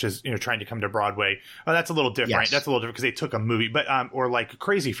Holiday, which is, trying to come to Broadway. Oh, that's a little different. Yes. That's a little different because they took a movie, but, or like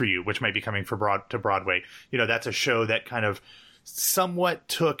Crazy for You, which might be coming to Broadway. That's a show that kind of somewhat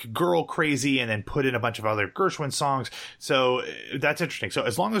took Girl Crazy and then put in a bunch of other Gershwin songs. So that's interesting. So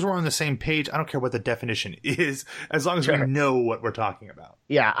as long as we're on the same page, I don't care what the definition is, as long as we know what we're talking about.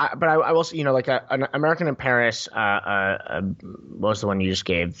 Yeah, but I will say, like an American in Paris, what was the one you just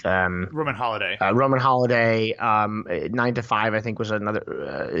gave? Roman Holiday. Roman Holiday, 9 to 5, I think was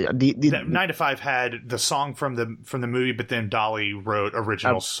another. 9 to 5 had the song from the movie, but then Dolly wrote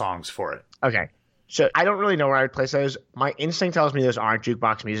original songs for it. Okay. So I don't really know where I would place those. My instinct tells me those aren't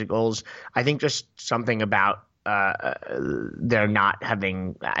jukebox musicals. I think just something about they're not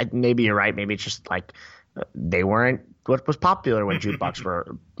having – maybe you're right. Maybe it's just like they weren't what was popular when jukebox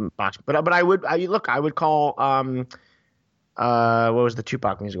were box. But I would call what was the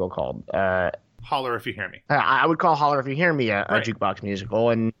Tupac musical called? Holler If You Hear Me. I would call Holler If You Hear Me a jukebox musical.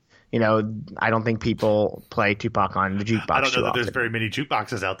 And I don't think people play Tupac on the jukebox. I don't know that there's very many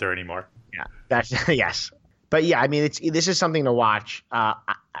jukeboxes out there anymore. Yeah, that's yes, but yeah, I mean, this is something to watch.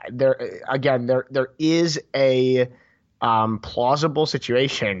 There is a plausible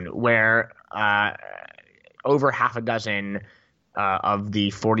situation where over half a dozen of the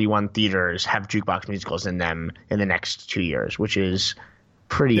 41 theaters have jukebox musicals in them in the next 2 years, which is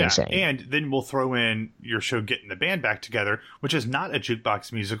pretty insane. And then we'll throw in your show Getting the Band Back Together, which is not a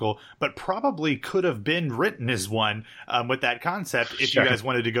jukebox musical, but probably could have been written as one with that concept if you guys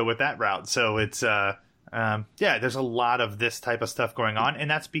wanted to go with that route. So it's, there's a lot of this type of stuff going on, and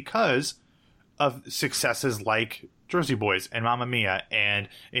that's because of successes like Jersey Boys and Mamma Mia and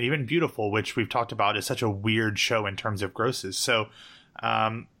even Beautiful, which we've talked about is such a weird show in terms of grosses. So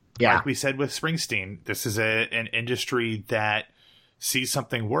like we said with Springsteen, this is an industry that sees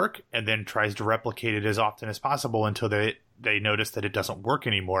something work, and then tries to replicate it as often as possible until they notice that it doesn't work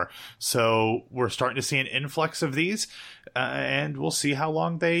anymore. So we're starting to see an influx of these, and we'll see how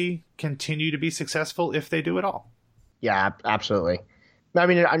long they continue to be successful, if they do at all. Yeah, absolutely. I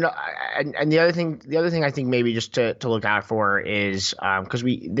mean, and the other thing I think maybe just to look out for is because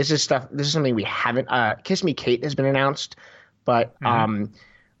this is something we haven't. Kiss Me Kate has been announced, but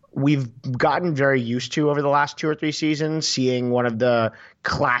we've gotten very used to over the last 2 or 3 seasons seeing one of the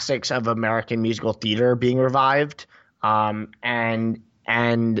classics of American musical theater being revived, and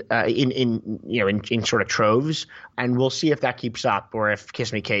in sort of troves, and we'll see if that keeps up or if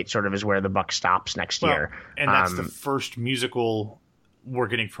Kiss Me Kate sort of is where the buck stops next year. And that's the first musical we're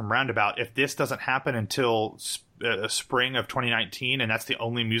getting from Roundabout. If this doesn't happen until spring of 2019, and that's the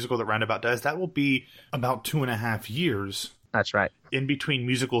only musical that Roundabout does, that will be about 2.5 years. That's right. In between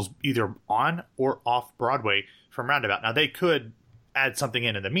musicals either on or off Broadway from Roundabout. Now, they could add something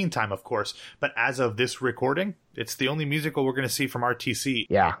in the meantime, of course, but as of this recording, it's the only musical we're going to see from RTC.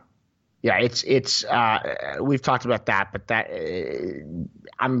 Yeah. Yeah, it's we've talked about that, but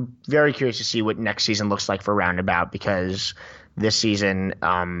I'm very curious to see what next season looks like for Roundabout, because this season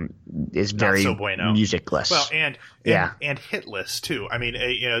is very so bueno. Musicless. Well, and hitless too. I mean,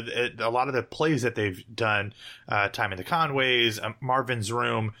 a lot of the plays that they've done, Time in the Conways, Marvin's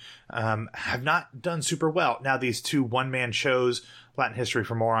Room, have not done super well. Now, these 2 one-man shows, Latin History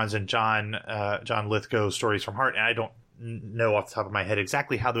for Morons and John Lithgow's Stories from Heart, and I don't know off the top of my head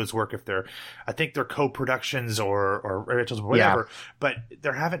exactly how those work, if I think they're co-productions or originals or whatever, but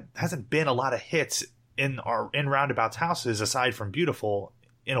there hasn't been a lot of hits in Roundabout's houses aside from Beautiful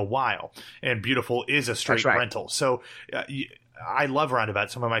in a while, and Beautiful is a straight rental. So I love Roundabout.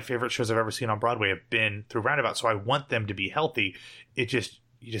 Some of my favorite shows I've ever seen on Broadway have been through Roundabout, so I want them to be healthy. You just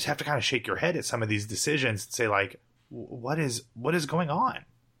have to kind of shake your head at some of these decisions and say, like, what is going on?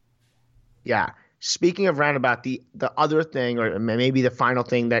 Yeah. Speaking of Roundabout, the other thing, or maybe the final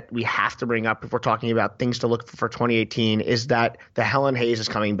thing that we have to bring up if we're talking about things to look for 2018, is that the Helen Hayes is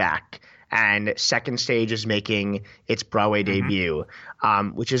coming back, and Second Stage is making its Broadway debut,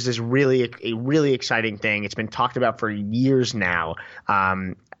 which is a really exciting thing. It's been talked about for years now,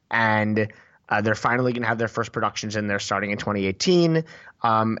 and they're finally going to have their first productions in there starting in 2018,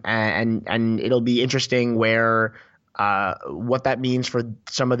 and it'll be interesting what that means for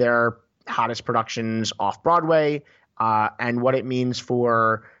some of their hottest productions off Broadway, and what it means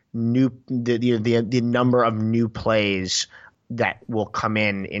for the number of new plays that will come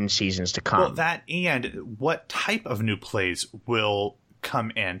in seasons to come. Well, that, and what type of new plays will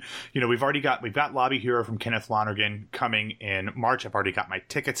come in. We've got Lobby Hero from Kenneth Lonergan coming in March. I've already got my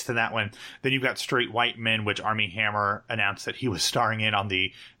tickets to that one. Then you've got Straight White Men, which Armie Hammer announced that he was starring in on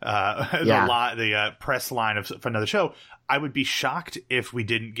the press line of another show. I would be shocked if we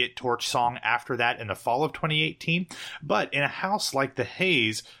didn't get Torch Song after that in the fall of 2018. But in a house like the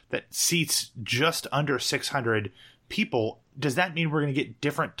Hayes that seats just under 600 people, does that mean we're going to get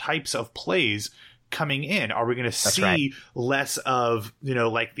different types of plays coming in? Are we going to see less of,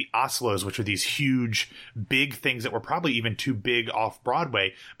 like the Oslos, which are these huge, big things that were probably even too big off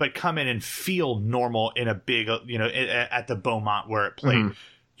Broadway, but come in and feel normal in a big, at the Beaumont where it played? Mm-hmm.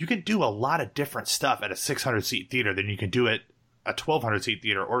 You can do a lot of different stuff at a 600-seat theater than you can do at a 1,200-seat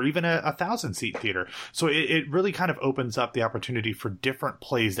theater or even a 1,000-seat theater. So it really kind of opens up the opportunity for different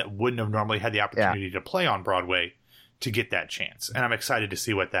plays that wouldn't have normally had the opportunity to play on Broadway to get that chance. And I'm excited to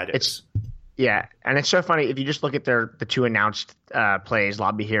see what that is. Yeah, and it's so funny if you just look at the 2 announced plays,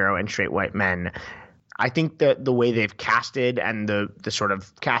 Lobby Hero and Straight White Men. I think that the way they've casted and the sort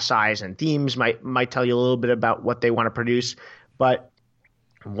of cast size and themes might tell you a little bit about what they want to produce. But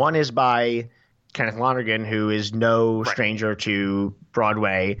one is by Kenneth Lonergan, who is no stranger to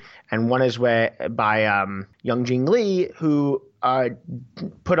Broadway, and one is by Young Jing Lee, who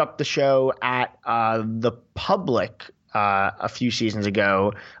put up the show at the Public a few seasons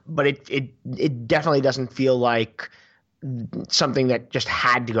ago, but it definitely doesn't feel like something that just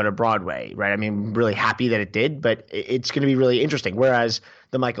had to go to Broadway, right? I mean, really happy that it did, but it's going to be really interesting. Whereas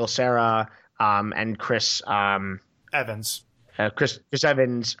the Michael Cera and Chris Evans,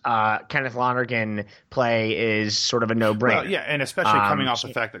 Kenneth Lonergan play is sort of a no-brainer. Well, yeah, and especially coming off the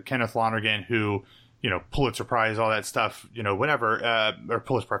fact that Kenneth Lonergan, who, Pulitzer Prize, all that stuff, whatever, or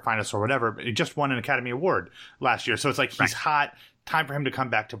Pulitzer Prize finalist or whatever, he just won an Academy Award last year. So it's like he's hot. Time for him to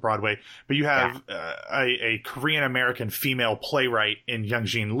come back to Broadway. But you have a Korean-American female playwright in Young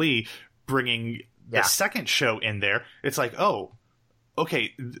Jin Lee bringing the second show in there. It's like, oh,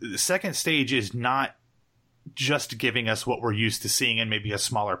 okay, the Second Stage is not just giving us what we're used to seeing in maybe a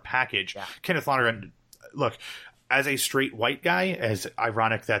smaller package. Kenneth Lonergan, look, as a straight white guy, as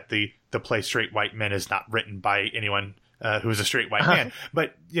ironic that the play Straight White Men is not written by anyone who is a straight white man.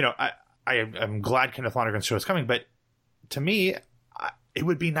 But, I'm glad Kenneth Lonergan's show is coming. But to me, it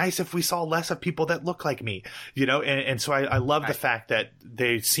would be nice if we saw less of people that look like me, and so I love the fact that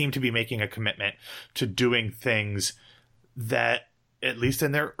they seem to be making a commitment to doing things that, at least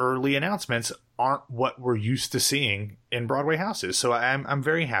in their early announcements, aren't what we're used to seeing in Broadway houses. So I'm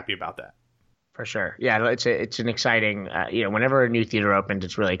very happy about that. For sure. Yeah, it's an exciting, whenever a new theater opens,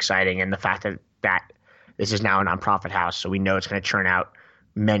 it's really exciting. And the fact that this is now a nonprofit house, so we know it's going to churn out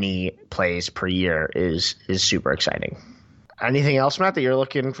many plays per year is super exciting. Anything else, Matt, that you're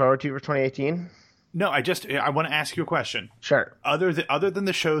looking forward to for 2018? No, I want to ask you a question. Sure. Other than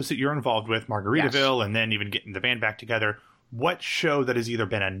the shows that you're involved with, Margaritaville, yes, and then even getting the band back together, what show that has either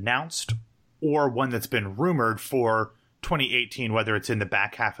been announced or one that's been rumored for 2018, whether it's in the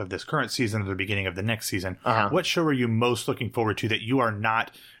back half of this current season or the beginning of the next season, what show are you most looking forward to that you are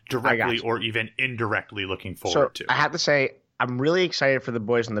not directly or even indirectly looking forward to? I have to say, I'm really excited for the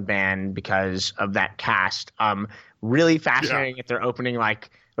boys in the band because of that cast. Really fascinating if they're opening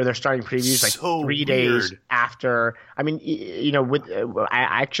or they're starting previews 3 days after. I mean,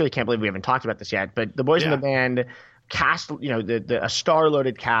 I actually can't believe we haven't talked about this yet, but the boys in the band cast, a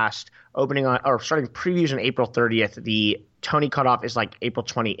star-loaded cast opening on or starting previews on April 30th. The Tony cutoff is April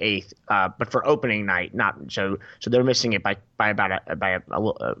 28th, but for opening night, not so they're missing it by about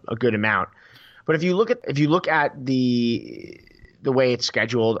a good amount. But if you look at the way it's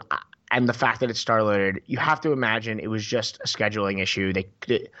scheduled and the fact that it's star-loaded, you have to imagine it was just a scheduling issue.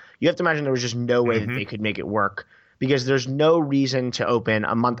 You have to imagine there was just no way that they could make it work because there's no reason to open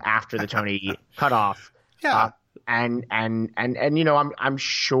a month after the Tony cutoff. Yeah. I'm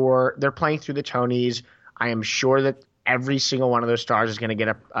sure they're playing through the Tonys. I am sure that every single one of those stars is going to get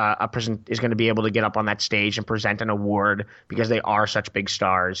is going to be able to get up on that stage and present an award because they are such big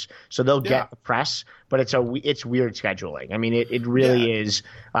stars. So they'll get the press, but it's weird scheduling. I mean, it really is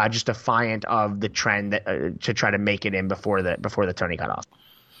just defiant of the trend that to try to make it in before the Tony cutoff.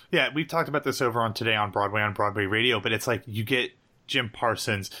 Yeah, we've talked about this over on Today on Broadway Radio, but it's you get Jim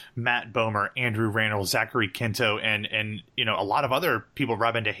Parsons, Matt Bomer, Andrew Rannell, Zachary Quinto, and a lot of other people,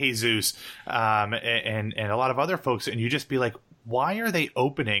 Robin DeJesus, and a lot of other folks, and you just be like, why are they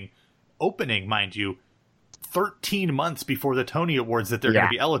opening, mind you, 13 months before the Tony Awards that they're going to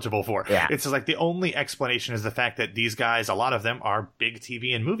be eligible for? Yeah. It's just the only explanation is the fact that these guys, a lot of them are big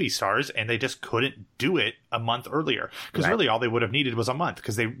TV and movie stars, and they just couldn't do it a month earlier because really all they would have needed was a month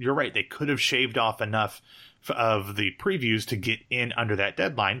because you're right, they could have shaved off enough of the previews to get in under that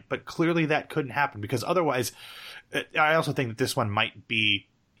deadline, but clearly that couldn't happen because otherwise I also think that this one might be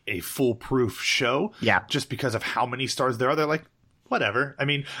a foolproof show just because of how many stars there are. They're whatever. I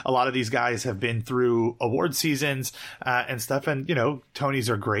mean, a lot of these guys have been through award seasons and stuff, and Tonys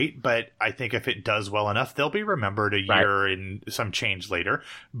are great, but I think if it does well enough, they'll be remembered a year and some change later.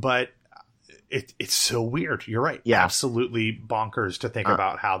 But it's so weird. You're right. Yeah. Absolutely bonkers to think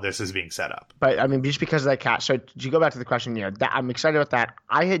about how this is being set up. But I mean, just because of that cast. So to go back to the question, I'm excited about that.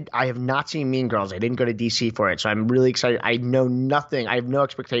 I have not seen Mean Girls. I didn't go to DC for it, so I'm really excited. I know nothing. I have no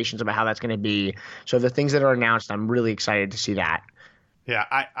expectations about how that's going to be. So the things that are announced, I'm really excited to see that. Yeah,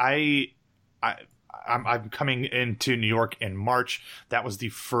 I'm coming into New York in March. That was the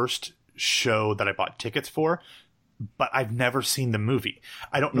first show that I bought tickets for. But I've never seen the movie.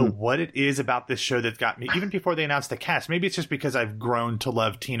 I don't know what it is about this show that got me, even before they announced the cast. Maybe it's just because I've grown to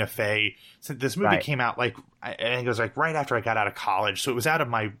love Tina Fey since this movie came out. I think it was right after I got out of college. So it was out of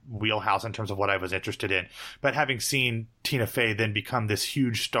my wheelhouse in terms of what I was interested in. But having seen Tina Fey then become this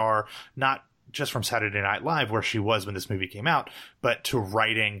huge star, not just from Saturday Night Live, where she was when this movie came out, but to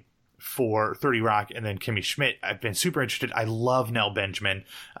writing for 30 Rock and then Kimmy Schmidt, I've been super interested. I love Nell Benjamin,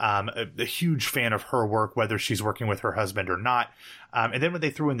 a huge fan of her work, whether she's working with her husband or not. And then when they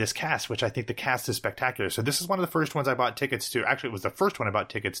threw in this cast, which I think the cast is spectacular. So this is one of the first ones I bought tickets to. Actually, it was the first one I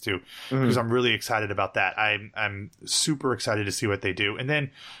bought tickets to because I'm really excited about that. I'm super excited to see what they do. And then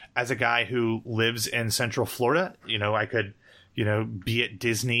as a guy who lives in Central Florida, I could be at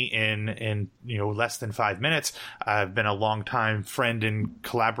Disney in less than 5 minutes. I've been a longtime friend and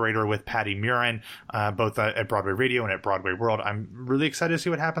collaborator with Patty Murin, both at Broadway Radio and at Broadway World. I'm really excited to see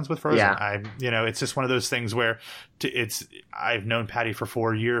what happens with Frozen. Yeah. It's just one of those things where I've known Patty for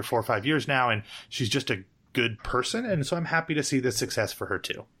 4 or 5 years now, and she's just a good person. And so I'm happy to see the success for her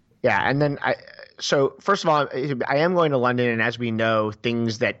too. Yeah. And then so first of all, I am going to London, and as we know,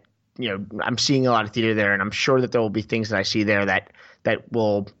 things that, I'm seeing a lot of theater there, and I'm sure that there will be things that I see there that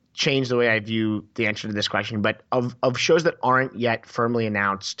will change the way I view the answer to this question. But of shows that aren't yet firmly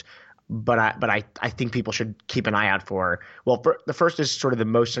announced, I think people should keep an eye out for. Well, the first is sort of the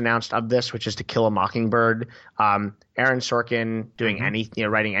most announced of this, which is To Kill a Mockingbird. Aaron Sorkin doing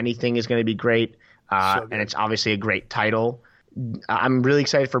writing anything is going to be great, and it's obviously a great title. I'm really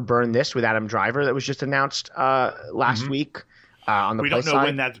excited for Burn This with Adam Driver that was just announced last week on the Play side. We don't know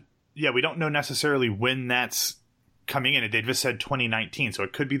when that. Yeah, we don't know necessarily when that's coming in. They just said 2019, so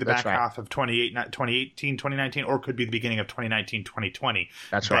it could be the back half of 2018, 2019, or it could be the beginning of 2019, 2020.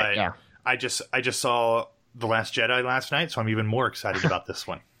 That's right. Yeah, I just saw The Last Jedi last night, so I'm even more excited about this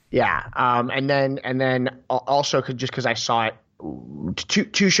one. Yeah, and then also just because I saw it,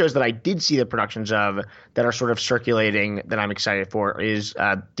 two shows that I did see the productions of that are sort of circulating that I'm excited for is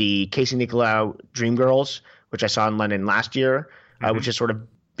the Casey Nicholaou Dreamgirls, which I saw in London last year, which has sort of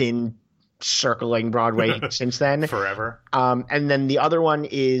been circling Broadway since then. Forever. And then the other one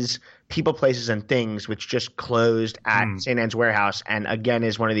is People, Places, and Things, which just closed at St. Anne's Warehouse, and again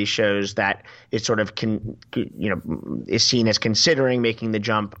is one of these shows that is sort of is seen as considering making the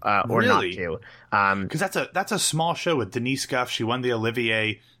jump or not to. Because that's a small show with Denise Guff. She won the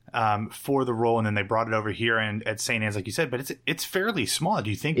Olivier for the role, and then they brought it over here and at St. Anne's, like you said. But it's fairly small.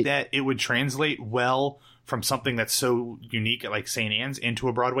 Do you think that it would translate well from something that's so unique like St. Anne's into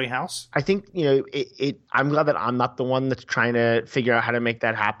a Broadway house? I think, I'm glad that I'm not the one that's trying to figure out how to make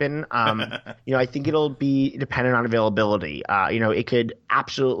that happen. I think it'll be dependent on availability. It could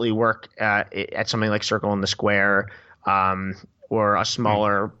absolutely work at something like Circle in the Square, or a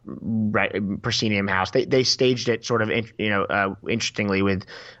smaller proscenium house. They staged it sort of interestingly with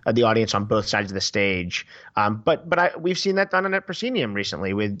the audience on both sides of the stage. But we've seen that done at proscenium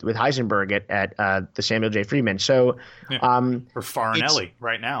recently with Heisenberg at the Samuel J. Friedman. So or Farinelli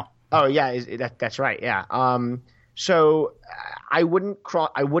right now. Oh yeah, that's right. Yeah. So I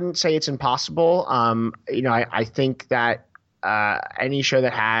wouldn't say it's impossible. I think that any show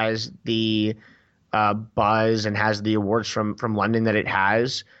that has the buzz and has the awards from London that it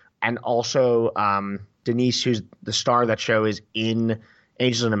has, and also Denise, who's the star of that show, is in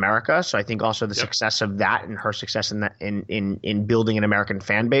Angels in America. So I think also the success of that and her success in that in building an American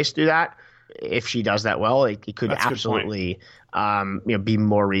fan base through that, if she does that well, it could absolutely be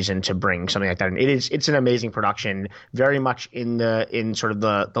more reason to bring something like that. And it's an amazing production, very much in sort of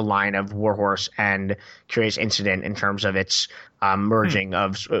the line of Warhorse and Curious Incident in terms of its merging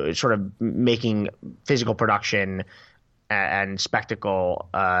of sort of making physical production and spectacle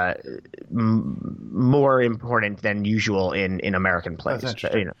more important than usual in American plays.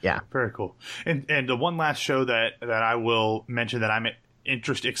 Very cool. And the one last show that I will mention that I'm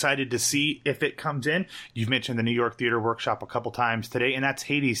excited to see if it comes in. You've mentioned the New York Theater Workshop a couple times today, and that's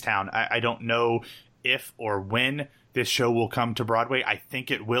Hadestown. I don't know if or when this show will come to Broadway. I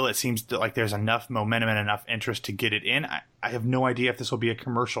think it will. It seems like there's enough momentum and enough interest to get it in. I have no idea if this will be a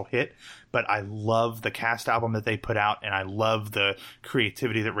commercial hit, but I love the cast album that they put out, and I love the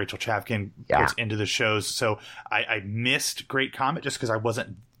creativity that Rachel Chavkin puts into the shows. So I missed Great Comet just because I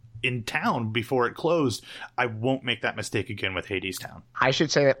wasn't in town before it closed. I won't make that mistake again with Hadestown. I should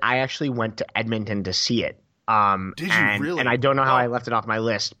say that I actually went to Edmonton to see it. Did you really? And I don't know how I left it off my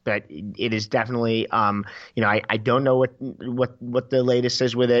list, but it is definitely. I don't know what the latest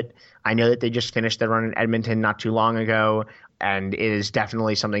is with it. I know that they just finished their run in Edmonton not too long ago, and it is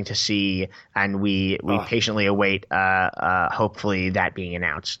definitely something to see. And we patiently await, hopefully, that being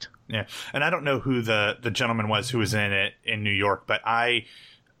announced. Yeah, and I don't know who the gentleman was who was in it in New York, but I'm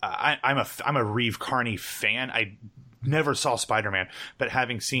a Reeve Carney fan. I never saw Spider-Man, but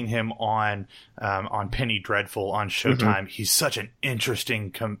having seen him on Penny Dreadful on Showtime, he's such an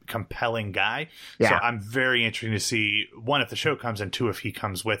interesting, compelling guy. Yeah. So I'm very interested to see, one, if the show comes, and two, if he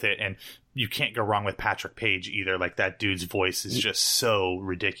comes with it. And you can't go wrong with Patrick Page either. Like, that dude's voice is just so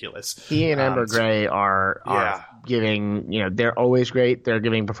ridiculous. He and Amber Gray are giving, they're always great. They're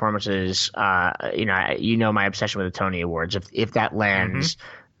giving performances. My obsession with the Tony Awards. If that lands,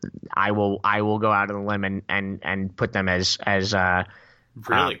 I will go out on a limb and put them as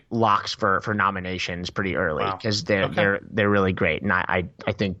really locks for nominations pretty early, because they're really great. And I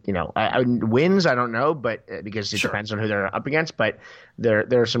think wins, I don't know, but because it depends on who they're up against. But there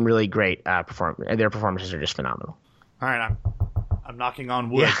are some really great their performances are just phenomenal. All right, I'm knocking on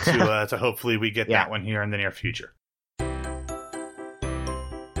wood to hopefully we get that one here in the near future.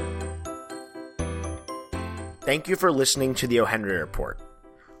 Thank you for listening to the O. Henry Report.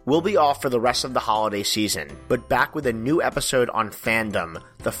 We'll be off for the rest of the holiday season, but back with a new episode on fandom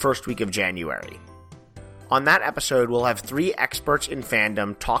the first week of January. On that episode, we'll have 3 experts in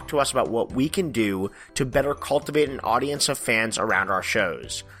fandom talk to us about what we can do to better cultivate an audience of fans around our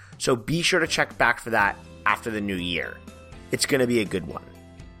shows. So be sure to check back for that after the new year. It's going to be a good one.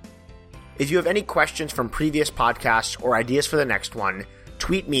 If you have any questions from previous podcasts or ideas for the next one,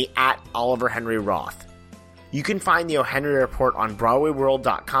 tweet me at Oliver Henry Roth. You can find the O. Henry Report on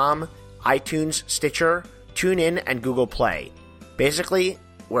BroadwayWorld.com, iTunes, Stitcher, TuneIn, and Google Play. Basically,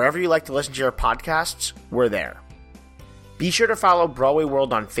 wherever you like to listen to your podcasts, we're there. Be sure to follow Broadway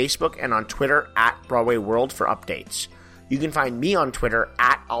World on Facebook and on Twitter at Broadway World for updates. You can find me on Twitter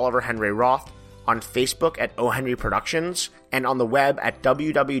at Oliver Henry Roth, on Facebook at O. Henry Productions, and on the web at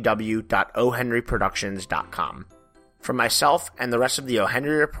www.ohenryproductions.com. From myself and the rest of the O.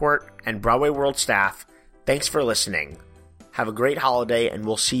 Henry Report and Broadway World staff, thanks for listening. Have a great holiday, and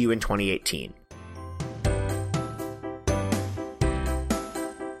we'll see you in 2018.